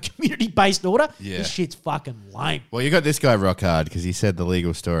fucking get them a community-based order. Yeah. This shit's fucking lame. Well, you got this guy rock hard because he said the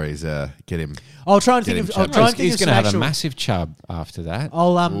legal stories get him. I'll try and Get think him of. I'll chubbed. try and think He's of going some to have a actual. massive chub after that.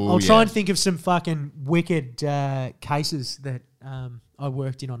 I'll try yeah. and think of some fucking wicked cases that I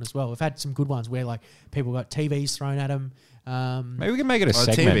worked in on as well. We've had some good ones where like people got TVs thrown at them. Maybe we can make it a Oh,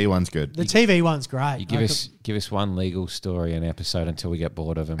 the segment. TV one's good. The TV one's great. You give us one legal story an episode until we get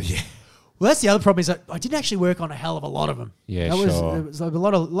bored of them. Yeah. Well, that's the other problem is that I didn't actually work on a hell of a lot of them. Yeah, That sure. It was like a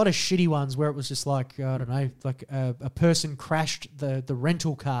lot of shitty ones where it was just like I don't know, like a person crashed the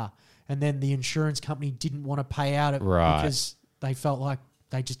rental car and then the insurance company didn't want to pay out it Right. because they felt like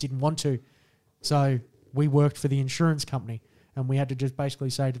they just didn't want to. So we worked for the insurance company and we had to just basically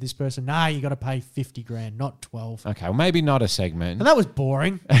say to this person, "Nah, you got to pay 50 grand, not 12." Okay, well, maybe not a segment. And that was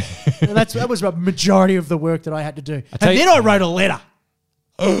boring. And that was a majority of the work that I had to do. tell And you- then I wrote a letter.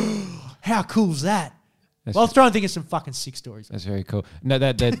 How cool is that? That's- Well, I'll try and think of some fucking sick stories. That's very cool. No,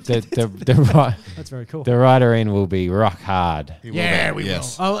 the That's very cool. writer in will be rock hard. Yeah, we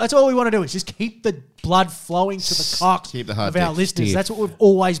Yes. will. Oh, that's all we want to do is just keep the blood flowing to the cock Keep the hard of our dicks listeners. stiff. That's what we've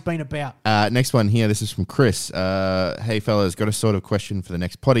always been about. Next one here. This is from Chris. Hey, fellas, got a sort of question for the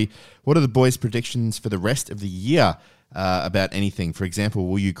next potty. What are the boys' predictions for the rest of the year about anything? For example,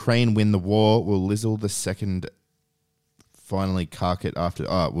 will Ukraine win the war? Will Lizzle the second finally cark it after?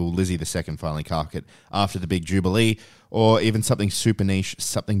 Will Lizzie the second finally cark it after the big jubilee? Or even something super niche,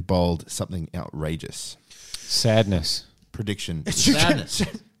 something bold, something outrageous? Sadness. Prediction. Sadness.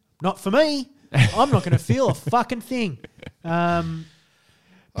 Not for me. I'm not going to feel a fucking thing. I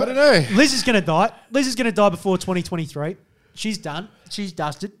don't know. Liz is going to die. Liz is going to die before 2023. She's done. She's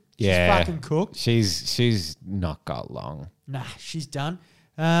dusted. She's Yeah. fucking cooked. She's not got long. Nah, she's done.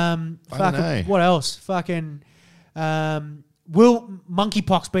 don't Fucking, know. what else? Fucking, will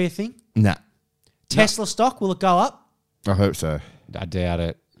monkeypox be a thing? Nah. Tesla stock, will it go up? I hope so. I doubt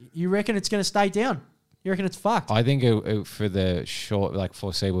it. You reckon it's going to stay down? You reckon it's fucked? I think for the short,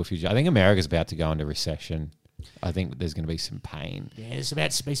 foreseeable future, I think America's about to go into recession. I think there's going to be some pain. Yeah, it's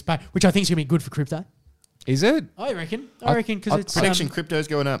about to be space, which I think is going to be good for crypto. Is it? I reckon because it's Prediction, crypto's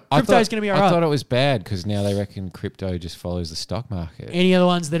going up. Crypto's gonna be I alright. thought it was bad because now they reckon crypto just follows the stock market. any other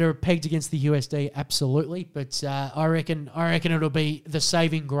ones that are pegged against the USD, absolutely. But I reckon it'll be the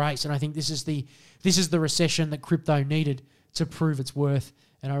saving grace, and I think this is the recession that crypto needed to prove its worth,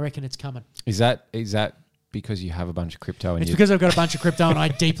 and I reckon it's coming. Is that because you have a bunch of crypto and It's you because I've got a bunch of crypto and I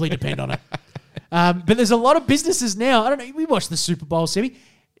deeply depend on it. But there's a lot of businesses now. I don't know. We watched the Super Bowl, Sebby.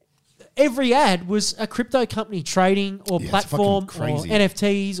 Every ad was a crypto company trading or Yeah, it's platform or fucking crazy.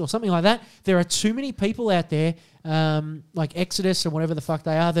 NFTs or something like that. There are too many people out there, like Exodus or whatever the fuck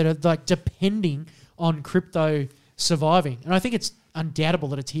they are, that are like depending on crypto surviving. And I think it's undoubtable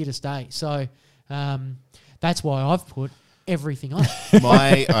that it's here to stay. So that's why I've put everything on.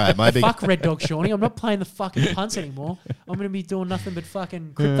 My big Fuck Red Dog Shawnee. I'm not playing the fucking punts anymore. I'm going to be doing nothing but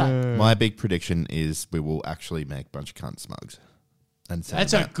fucking crypto. my big prediction is we will actually make a bunch of cunt smugs. And send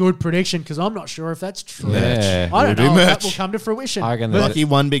That's them a out. good prediction because I'm not sure if that's true. Yeah. I don't We'll know do if that merch. will come to fruition. I reckon Lucky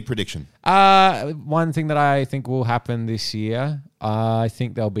one big prediction. one thing that I think will happen this year, I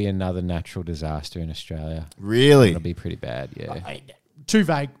think there'll be another natural disaster in Australia. Really? It'll be pretty bad, yeah. Too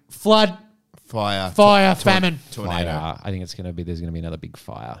vague. Flood, Fire, famine. tornado. Fire. I think there's gonna be another big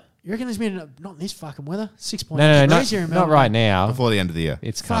fire. You reckon there's been, not in this fucking weather? 6.8 No, degrees here in not Melbourne. right now. Before the end of the year.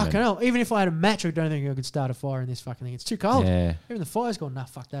 It's coming. Fucking hell. Even if I had a match, I don't think I could start a fire in this fucking thing. It's too cold. Yeah. Even the fire's gone, nah,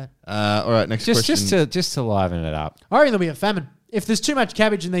 fuck that. All right, next question. Just to liven it up. I reckon there'll be a famine. If there's too much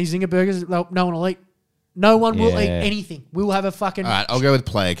cabbage in these zinger burgers, no one will eat. No one will eat Yeah. anything. We'll have a fucking All right, I'll go with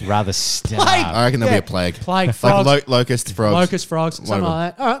plague. Rather starve. Plague. I reckon there'll Yeah. be a plague. Plague, frogs. Like locust frogs. locust frogs, something Whatever.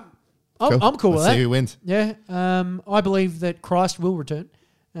 like that. All right, I'm cool with Let's that. see who wins. Yeah, I believe that Christ will return.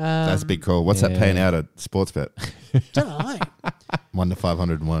 That's a big call. What's that paying out at Sportsbet? Don't know. 1 to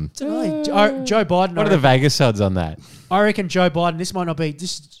 501. Don't know. Joe Biden. What are the Vegas odds on that? I reckon Joe Biden. This might not be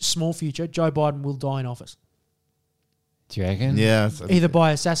this small future. Joe Biden will die in office, Do you reckon? Yeah. either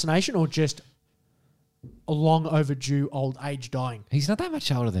by assassination or just a long overdue old age dying. He's not that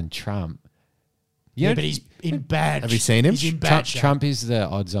much older than Trump. Yeah, but he's in bad. Have you seen him? He's in bad Trump, shape. Trump is the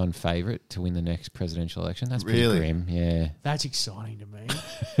odds-on favourite to win the next presidential election. That's pretty Really? grim. Yeah. That's exciting to me.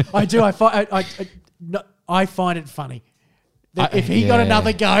 I do. I find it funny that if he got yeah.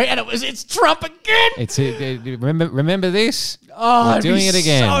 another go and it's Trump again. It's remember this? Oh, We're it'd doing be it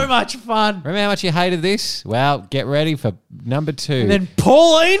again. so much fun. Remember how much you hated this? Well, get ready for number 2. And then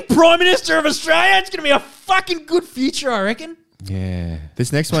Pauline, Prime Minister of Australia. It's going to be a fucking good future, I reckon. yeah.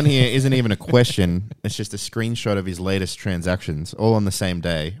 This next one here isn't even a question. It's just a screenshot of his latest transactions, all on the same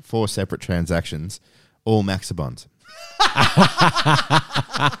day. 4 separate transactions, all Maxibons. 4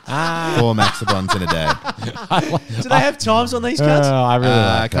 Maxibons in a day. Do they have times on these cuts? I really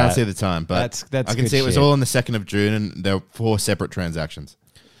I like can't that. see the time, but That's I can good see it was shit. all on the 2nd of June, and there were 4 separate transactions.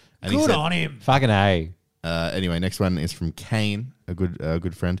 And he Good said- on him. Fucking A. Anyway, next one is from Kane, a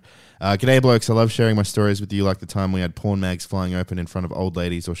good friend. G'day, blokes. I love sharing my stories with you, like the time we had porn mags flying open in front of old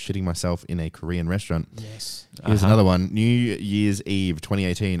ladies or shitting myself in a Korean restaurant. Yes. Here's another one. New Year's Eve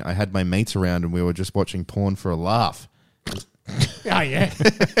 2018. I had my mates around and we were just watching porn for a laugh. Oh, yeah.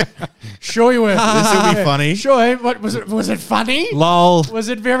 Sure you were. This will be funny. Sure. What was it? Was it funny? Lol. Was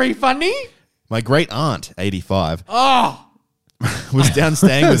it very funny? My great aunt, 85, Oh. was down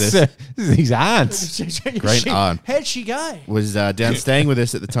staying with us. This is his aunts. Great aunt. How'd she go? Was down staying with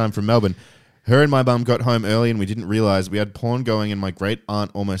us at the time from Melbourne. Her and my mum got home early and we didn't realise we had porn going, and my great aunt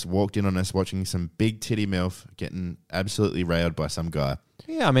almost walked in on us watching some big titty MILF getting absolutely railed by some guy.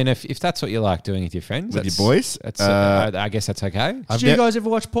 Yeah, I mean, if that's what you like doing with your friends, With your that's- boys? that's, I guess that's okay. Did you guys ever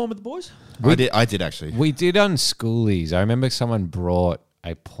watch porn with the boys? I did actually. We did on schoolies. I remember someone brought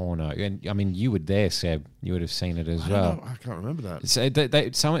a porno, and I mean, you were there, Seb. You would have seen it as well. I can't remember that. So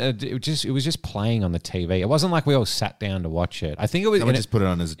it was just playing on the TV. It wasn't like we all sat down to watch it. I think it was. Someone and just put it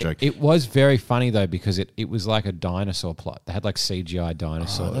on as a joke. It was very funny though, because it was like a dinosaur plot. They had like CGI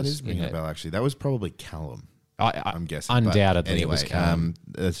dinosaurs. Oh, that is in ringing a it. bell, actually. That was probably Callum, I'm guessing. but Undoubtedly, Anyway, it was Callum.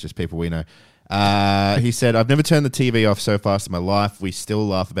 that's just people we know. He said, I've never turned the TV off so fast in my life. We still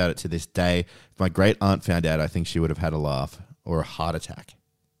laugh about it to this day. If my great aunt found out, I think she would have had a laugh or a heart attack.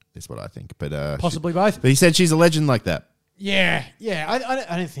 Is what I think. But Possibly both. But he said she's a legend like that. Yeah.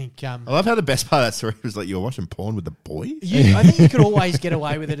 I don't think. I love how the best part of that story was like you were watching porn with the boys. I think you could always get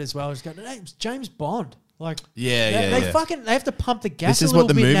away with it as well. Just go, no, it's James Bond. Like, Yeah. they have to pump the gas. This is a little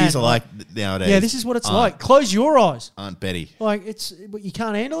what the bit movies now. are like nowadays. Yeah, this is what it's Aunt- like. Close your eyes. Aunt Betty. Like you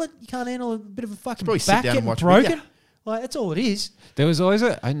can't handle it. You can't handle a bit of a fucking Probably sit back down and getting watch it. broken. Yeah. Like that's all it is. There was always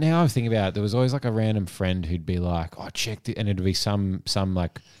now I think about it, there was always like a random friend who'd be like, "Oh, check it," and it'd be some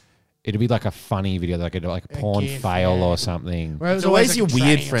like. It'd be like a funny video, like a porn GIF, fail yeah. or something. Where it was It's always like your a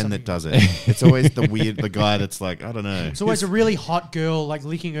weird tranny or friend something. that does it. It's always the guy that's like, I don't know. It's always a really hot girl like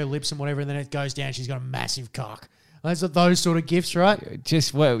licking her lips and whatever, and then it goes down. She's got a massive cock. Those sort of gifts, right?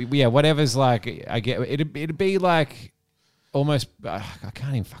 Just whatever's like. I get it'd be like almost. I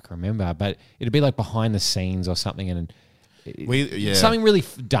can't even fucking remember, but it'd be like behind the scenes or something, and something really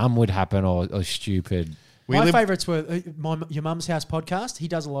dumb would happen or stupid. My favourites were Your Mum's House podcast. He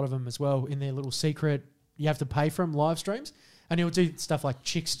does a lot of them as well in their little secret. You have to pay for them live streams, and he'll do stuff like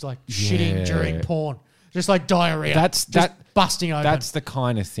chicks like shitting during porn, just like diarrhea. Busting open. That's the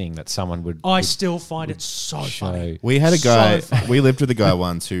kind of thing that someone would. I still find it so funny. We had a guy. So funny. We lived with a guy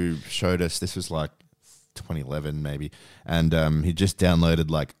once who showed us. This was like 2011 maybe, and he just downloaded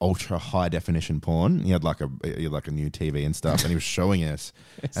like ultra high definition porn. He had like a new TV and stuff, and he was showing us,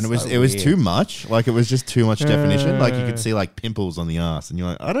 and it was weird. too much. Like it was just too much definition. Like you could see like pimples on the ass, and you're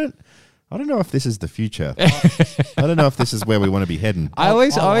like, I don't know if this is the future. I don't know if this is where we want to be heading. I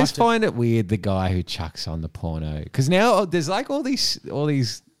always liked it. find it weird the guy who chucks on the porno, because now there's like all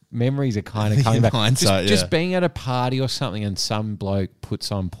these memories are kind of coming In back. hindsight, just yeah. being at a party or something and some bloke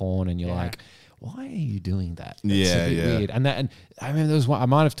puts on porn and you're like, why are you doing that? That's Yeah, a bit yeah. weird. And I remember there was one. I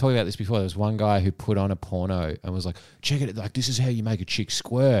might have told you about this before. There was one guy who put on a porno and was like, check it. Like this is how you make a chick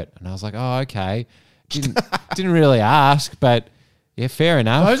squirt. And I was like, oh okay. Didn't really ask, but. Yeah, fair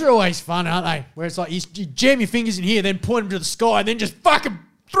enough. Those are always fun, aren't they? Where it's like you jam your fingers in here, then point them to the sky, and then just fucking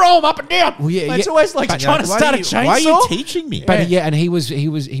throw them up and down. Well, yeah, It's yeah. always like But, trying to start a chainsaw. Why are you teaching me? But and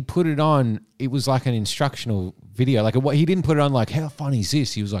he put it on. It was like an instructional video. Like he didn't put it on like, how fun is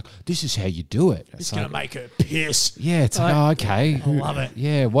this? He was like, this is how you do it. It's going to make her piss. Yeah, it's like, oh, okay. I love it.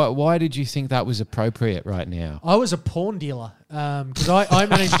 Yeah, why did you think that was appropriate right now? I was a porn dealer because I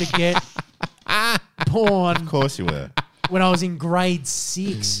managed to get porn Of course you were. when I was in grade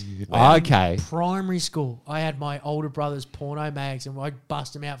 6. Okay. Primary school. I had my older brother's porno mags and I'd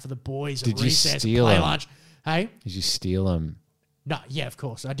bust them out for the boys Did at you recess, steal play them? lunch. Hey? Did you steal them? No, yeah, of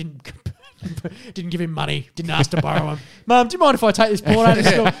course. I didn't give him money. Didn't ask to borrow him. Mum, do you mind if I take this porno to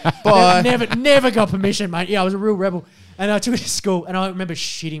school? Bye. Never got permission, mate. Yeah, I was a real rebel. And I took it to school and I remember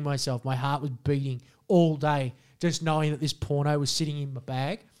shitting myself. My heart was beating all day just knowing that this porno was sitting in my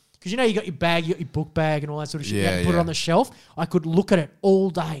bag. Because, you got your bag, you got your book bag and all that sort of shit. You had to put it on the shelf. I could look at it all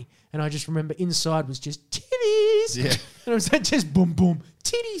day. And I just remember inside was just titties. Yeah. And it was just boom, boom,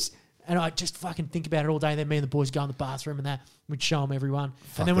 titties. And I just fucking think about it all day. And then me and the boys go in the bathroom and that. We'd show them everyone.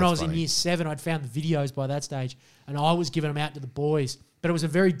 And then when I was in year 7, I'd found the videos by that stage. And I was giving them out to the boys. But it was a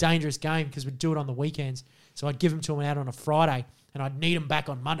very dangerous game because we'd do it on the weekends. So I'd give them to them out on a Friday. And I'd need them back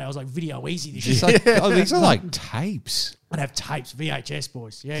on Monday. I was like, video easy. This It's shit. like, these are like tapes. I'd have tapes, VHS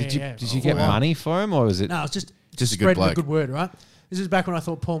boys. Yeah, Did yeah. you get money for them, or was it? No, it's just a good spreading bloke. the good word, right? This is back when I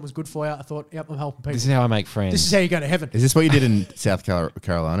thought porn was good for you. I thought, yep, I'm helping people. This is how I make friends. This is how you go to heaven. Is this what you did in South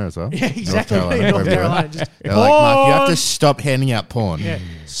Carolina as well? Yeah, exactly. North North wherever you were. Carolina. Just They're like, Mark, you have to porn. stop handing out porn. Yeah,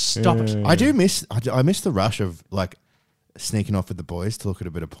 stop it. I do miss. I miss the rush of like sneaking off with the boys to look at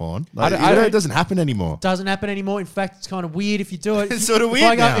a bit of porn. Like, I don't- it doesn't happen anymore. Doesn't happen anymore. In fact, it's kind of weird if you do it. It's sorta If weird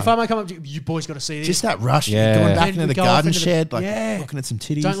I go- now. If I might come up to you, you boys got to see this. Just that rush. Yeah. Going back Then into we the go off garden into the- shed, like Yeah. looking at some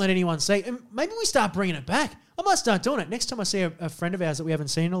titties. Don't let anyone see. And maybe we start bringing it back. I might start doing it. Next time I see a friend of ours that we haven't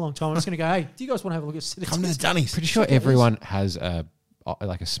seen in a long time, I'm just going to go, hey, do you guys want to have a look at Come to the Dunnies. Pretty sure everyone has a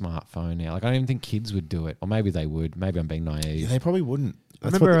smartphone now. Like I don't even think kids would do it, or maybe they would. Maybe I'm being naive. Yeah, they probably wouldn't.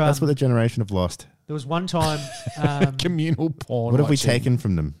 That's, Remember, what the generation have lost. There was one time Communal porn. What have we watching. taken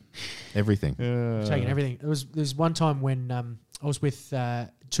from them? Everything. taking everything. There's one time when I was with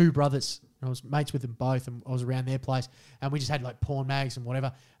 2 brothers. And I was mates with them both, and I was around their place, and we just had like porn mags and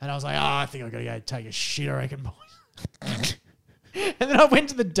whatever. And I was like, I think I got to go take a shit, I reckon, boys. And then I went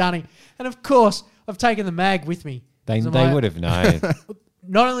to the dunny, and of course, I've taken the mag with me. They So my- would have known.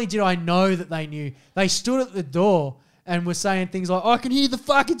 Not only did I know that they knew, they stood at the door and were saying things like, I can hear the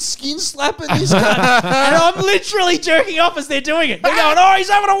fucking skin slapping this guy. And I'm literally jerking off as they're doing it. They're going, oh, he's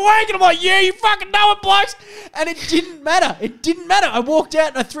having a wank. And I'm like, yeah, you fucking know it, blokes. And it didn't matter. It didn't matter. I walked out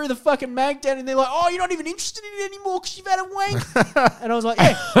and I threw the fucking mag down and they're like, oh, you're not even interested in it anymore because you've had a wank. And I was like,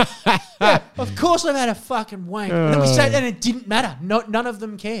 yeah, of course I've had a fucking wank. And then we sat and it didn't matter. None of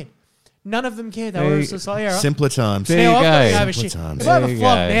them cared. None of them cared. They were just like, yeah, right. Simpler times. There you Now, I've got to go. have a Simpler shit. times. If I have There a you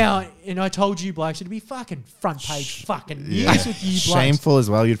flog go. now and I told you blokes, it'd be fucking front page fucking news with you blokes. Shameful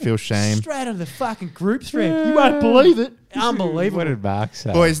as well. You'd feel shame. Straight on the fucking group thread. You won't believe it. What Unbelievable. did Mark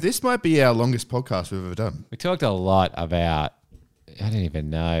say? Boys, this might be our longest podcast we've ever done. We talked a lot about. I don't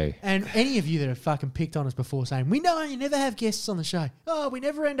even know. And any of you that have fucking picked on us before saying, we know you never have guests on the show. Oh, we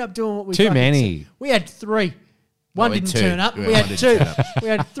never end up doing what we Too fucking many. said." We had 3. One we had didn't 2. turn up. Yeah, We one had didn't 2. turn up. We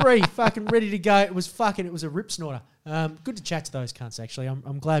had 3 fucking ready to go. It was a rip snorter. Good to chat to those cunts, actually.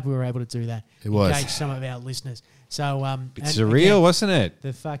 I'm glad we were able to do that. It was. Engage some of our listeners. So, It's and surreal, again, wasn't it?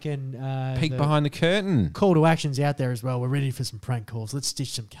 the fucking Peek the behind the curtain. call to actions out there as well. We're ready for some prank calls. Let's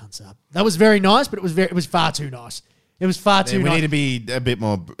stitch some cunts up. That was very nice, but it was far too nice. It was far too We nice. need to be a bit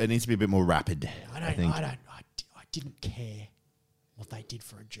more. It needs to be a bit more rapid. I think. I didn't care what they did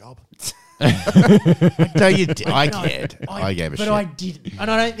for a job. No, you did. I No, cared. I gave a but shit. I didn't, and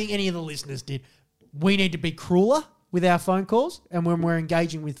I don't think any of the listeners did. We need to be crueler with our phone calls, and when we're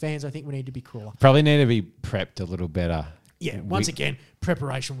engaging with fans, I think we need to be crueler. Probably need to be prepped a little better. Yeah, once again,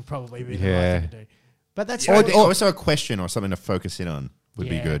 preparation would probably be the Yeah. right thing to do. But that's Or also a question or something to focus in on would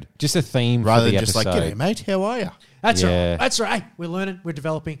be Yeah. good. Just a theme Rather for the than just episode. like, g'day, mate, how are you? That's Yeah. right. That's right. Hey, we're learning, we're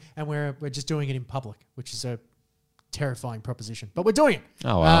developing, and we're just doing it in public, which is a terrifying proposition. But we're doing it.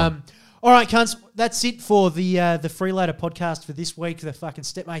 Oh, wow. All right, cunts. That's it for the Freeloader podcast for this week. The fucking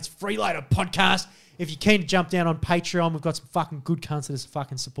Stepmates Freeloader podcast. If you're keen to jump down on Patreon, we've got some fucking good cunts that are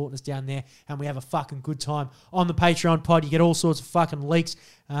fucking supporting us down there, and we have a fucking good time on the Patreon pod. You get all sorts of fucking leaks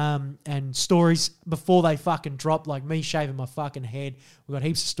and stories before they fucking drop, like me shaving my fucking head. We've got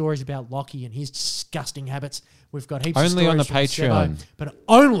heaps of stories about Lockie and his disgusting habits. We've got heaps of Only on stories the from Patreon. Sebo, but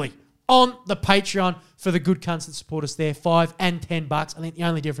only on the Patreon for the good cunts that support us there, $5 and $10. I think the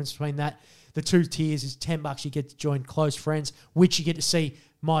only difference between that, the 2 tiers, is $10. You get to join close friends, which you get to see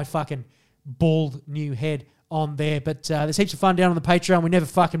my fucking bald new head on there. But there's heaps of fun down on the Patreon. We never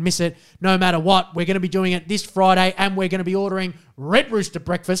fucking miss it, no matter what. We're going to be doing it this Friday, and we're going to be ordering Red Rooster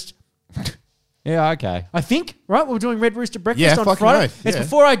breakfast. Yeah, okay. I think, right? We're doing Red Rooster breakfast Yeah, on fucking Friday. oath, It's yeah.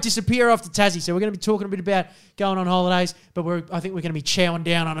 before I disappear off to Tassie, so we're going to be talking a bit about going on holidays, but I think we're going to be chowing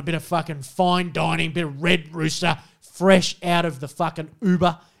down on a bit of fucking fine dining, bit of Red Rooster, fresh out of the fucking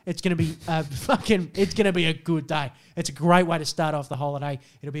Uber. It's going to be it's going to be a good day. It's a great way to start off the holiday.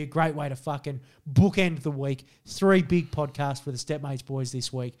 It'll be a great way to fucking bookend the week. 3 big podcasts for the Stepmates boys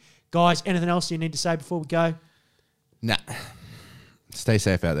this week. Guys, anything else you need to say before we go? Nah. Stay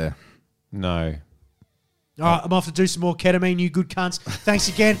safe out there. No. All right, I'm off to do some more ketamine, you good cunts. Thanks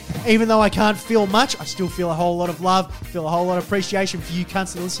again. Even though I can't feel much, I still feel a whole lot of love, feel a whole lot of appreciation for you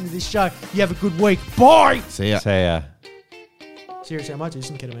cunts that listen to this show. You have a good week. Bye! See ya. Say, Seriously, I might do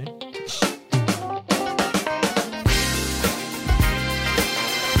some ketamine.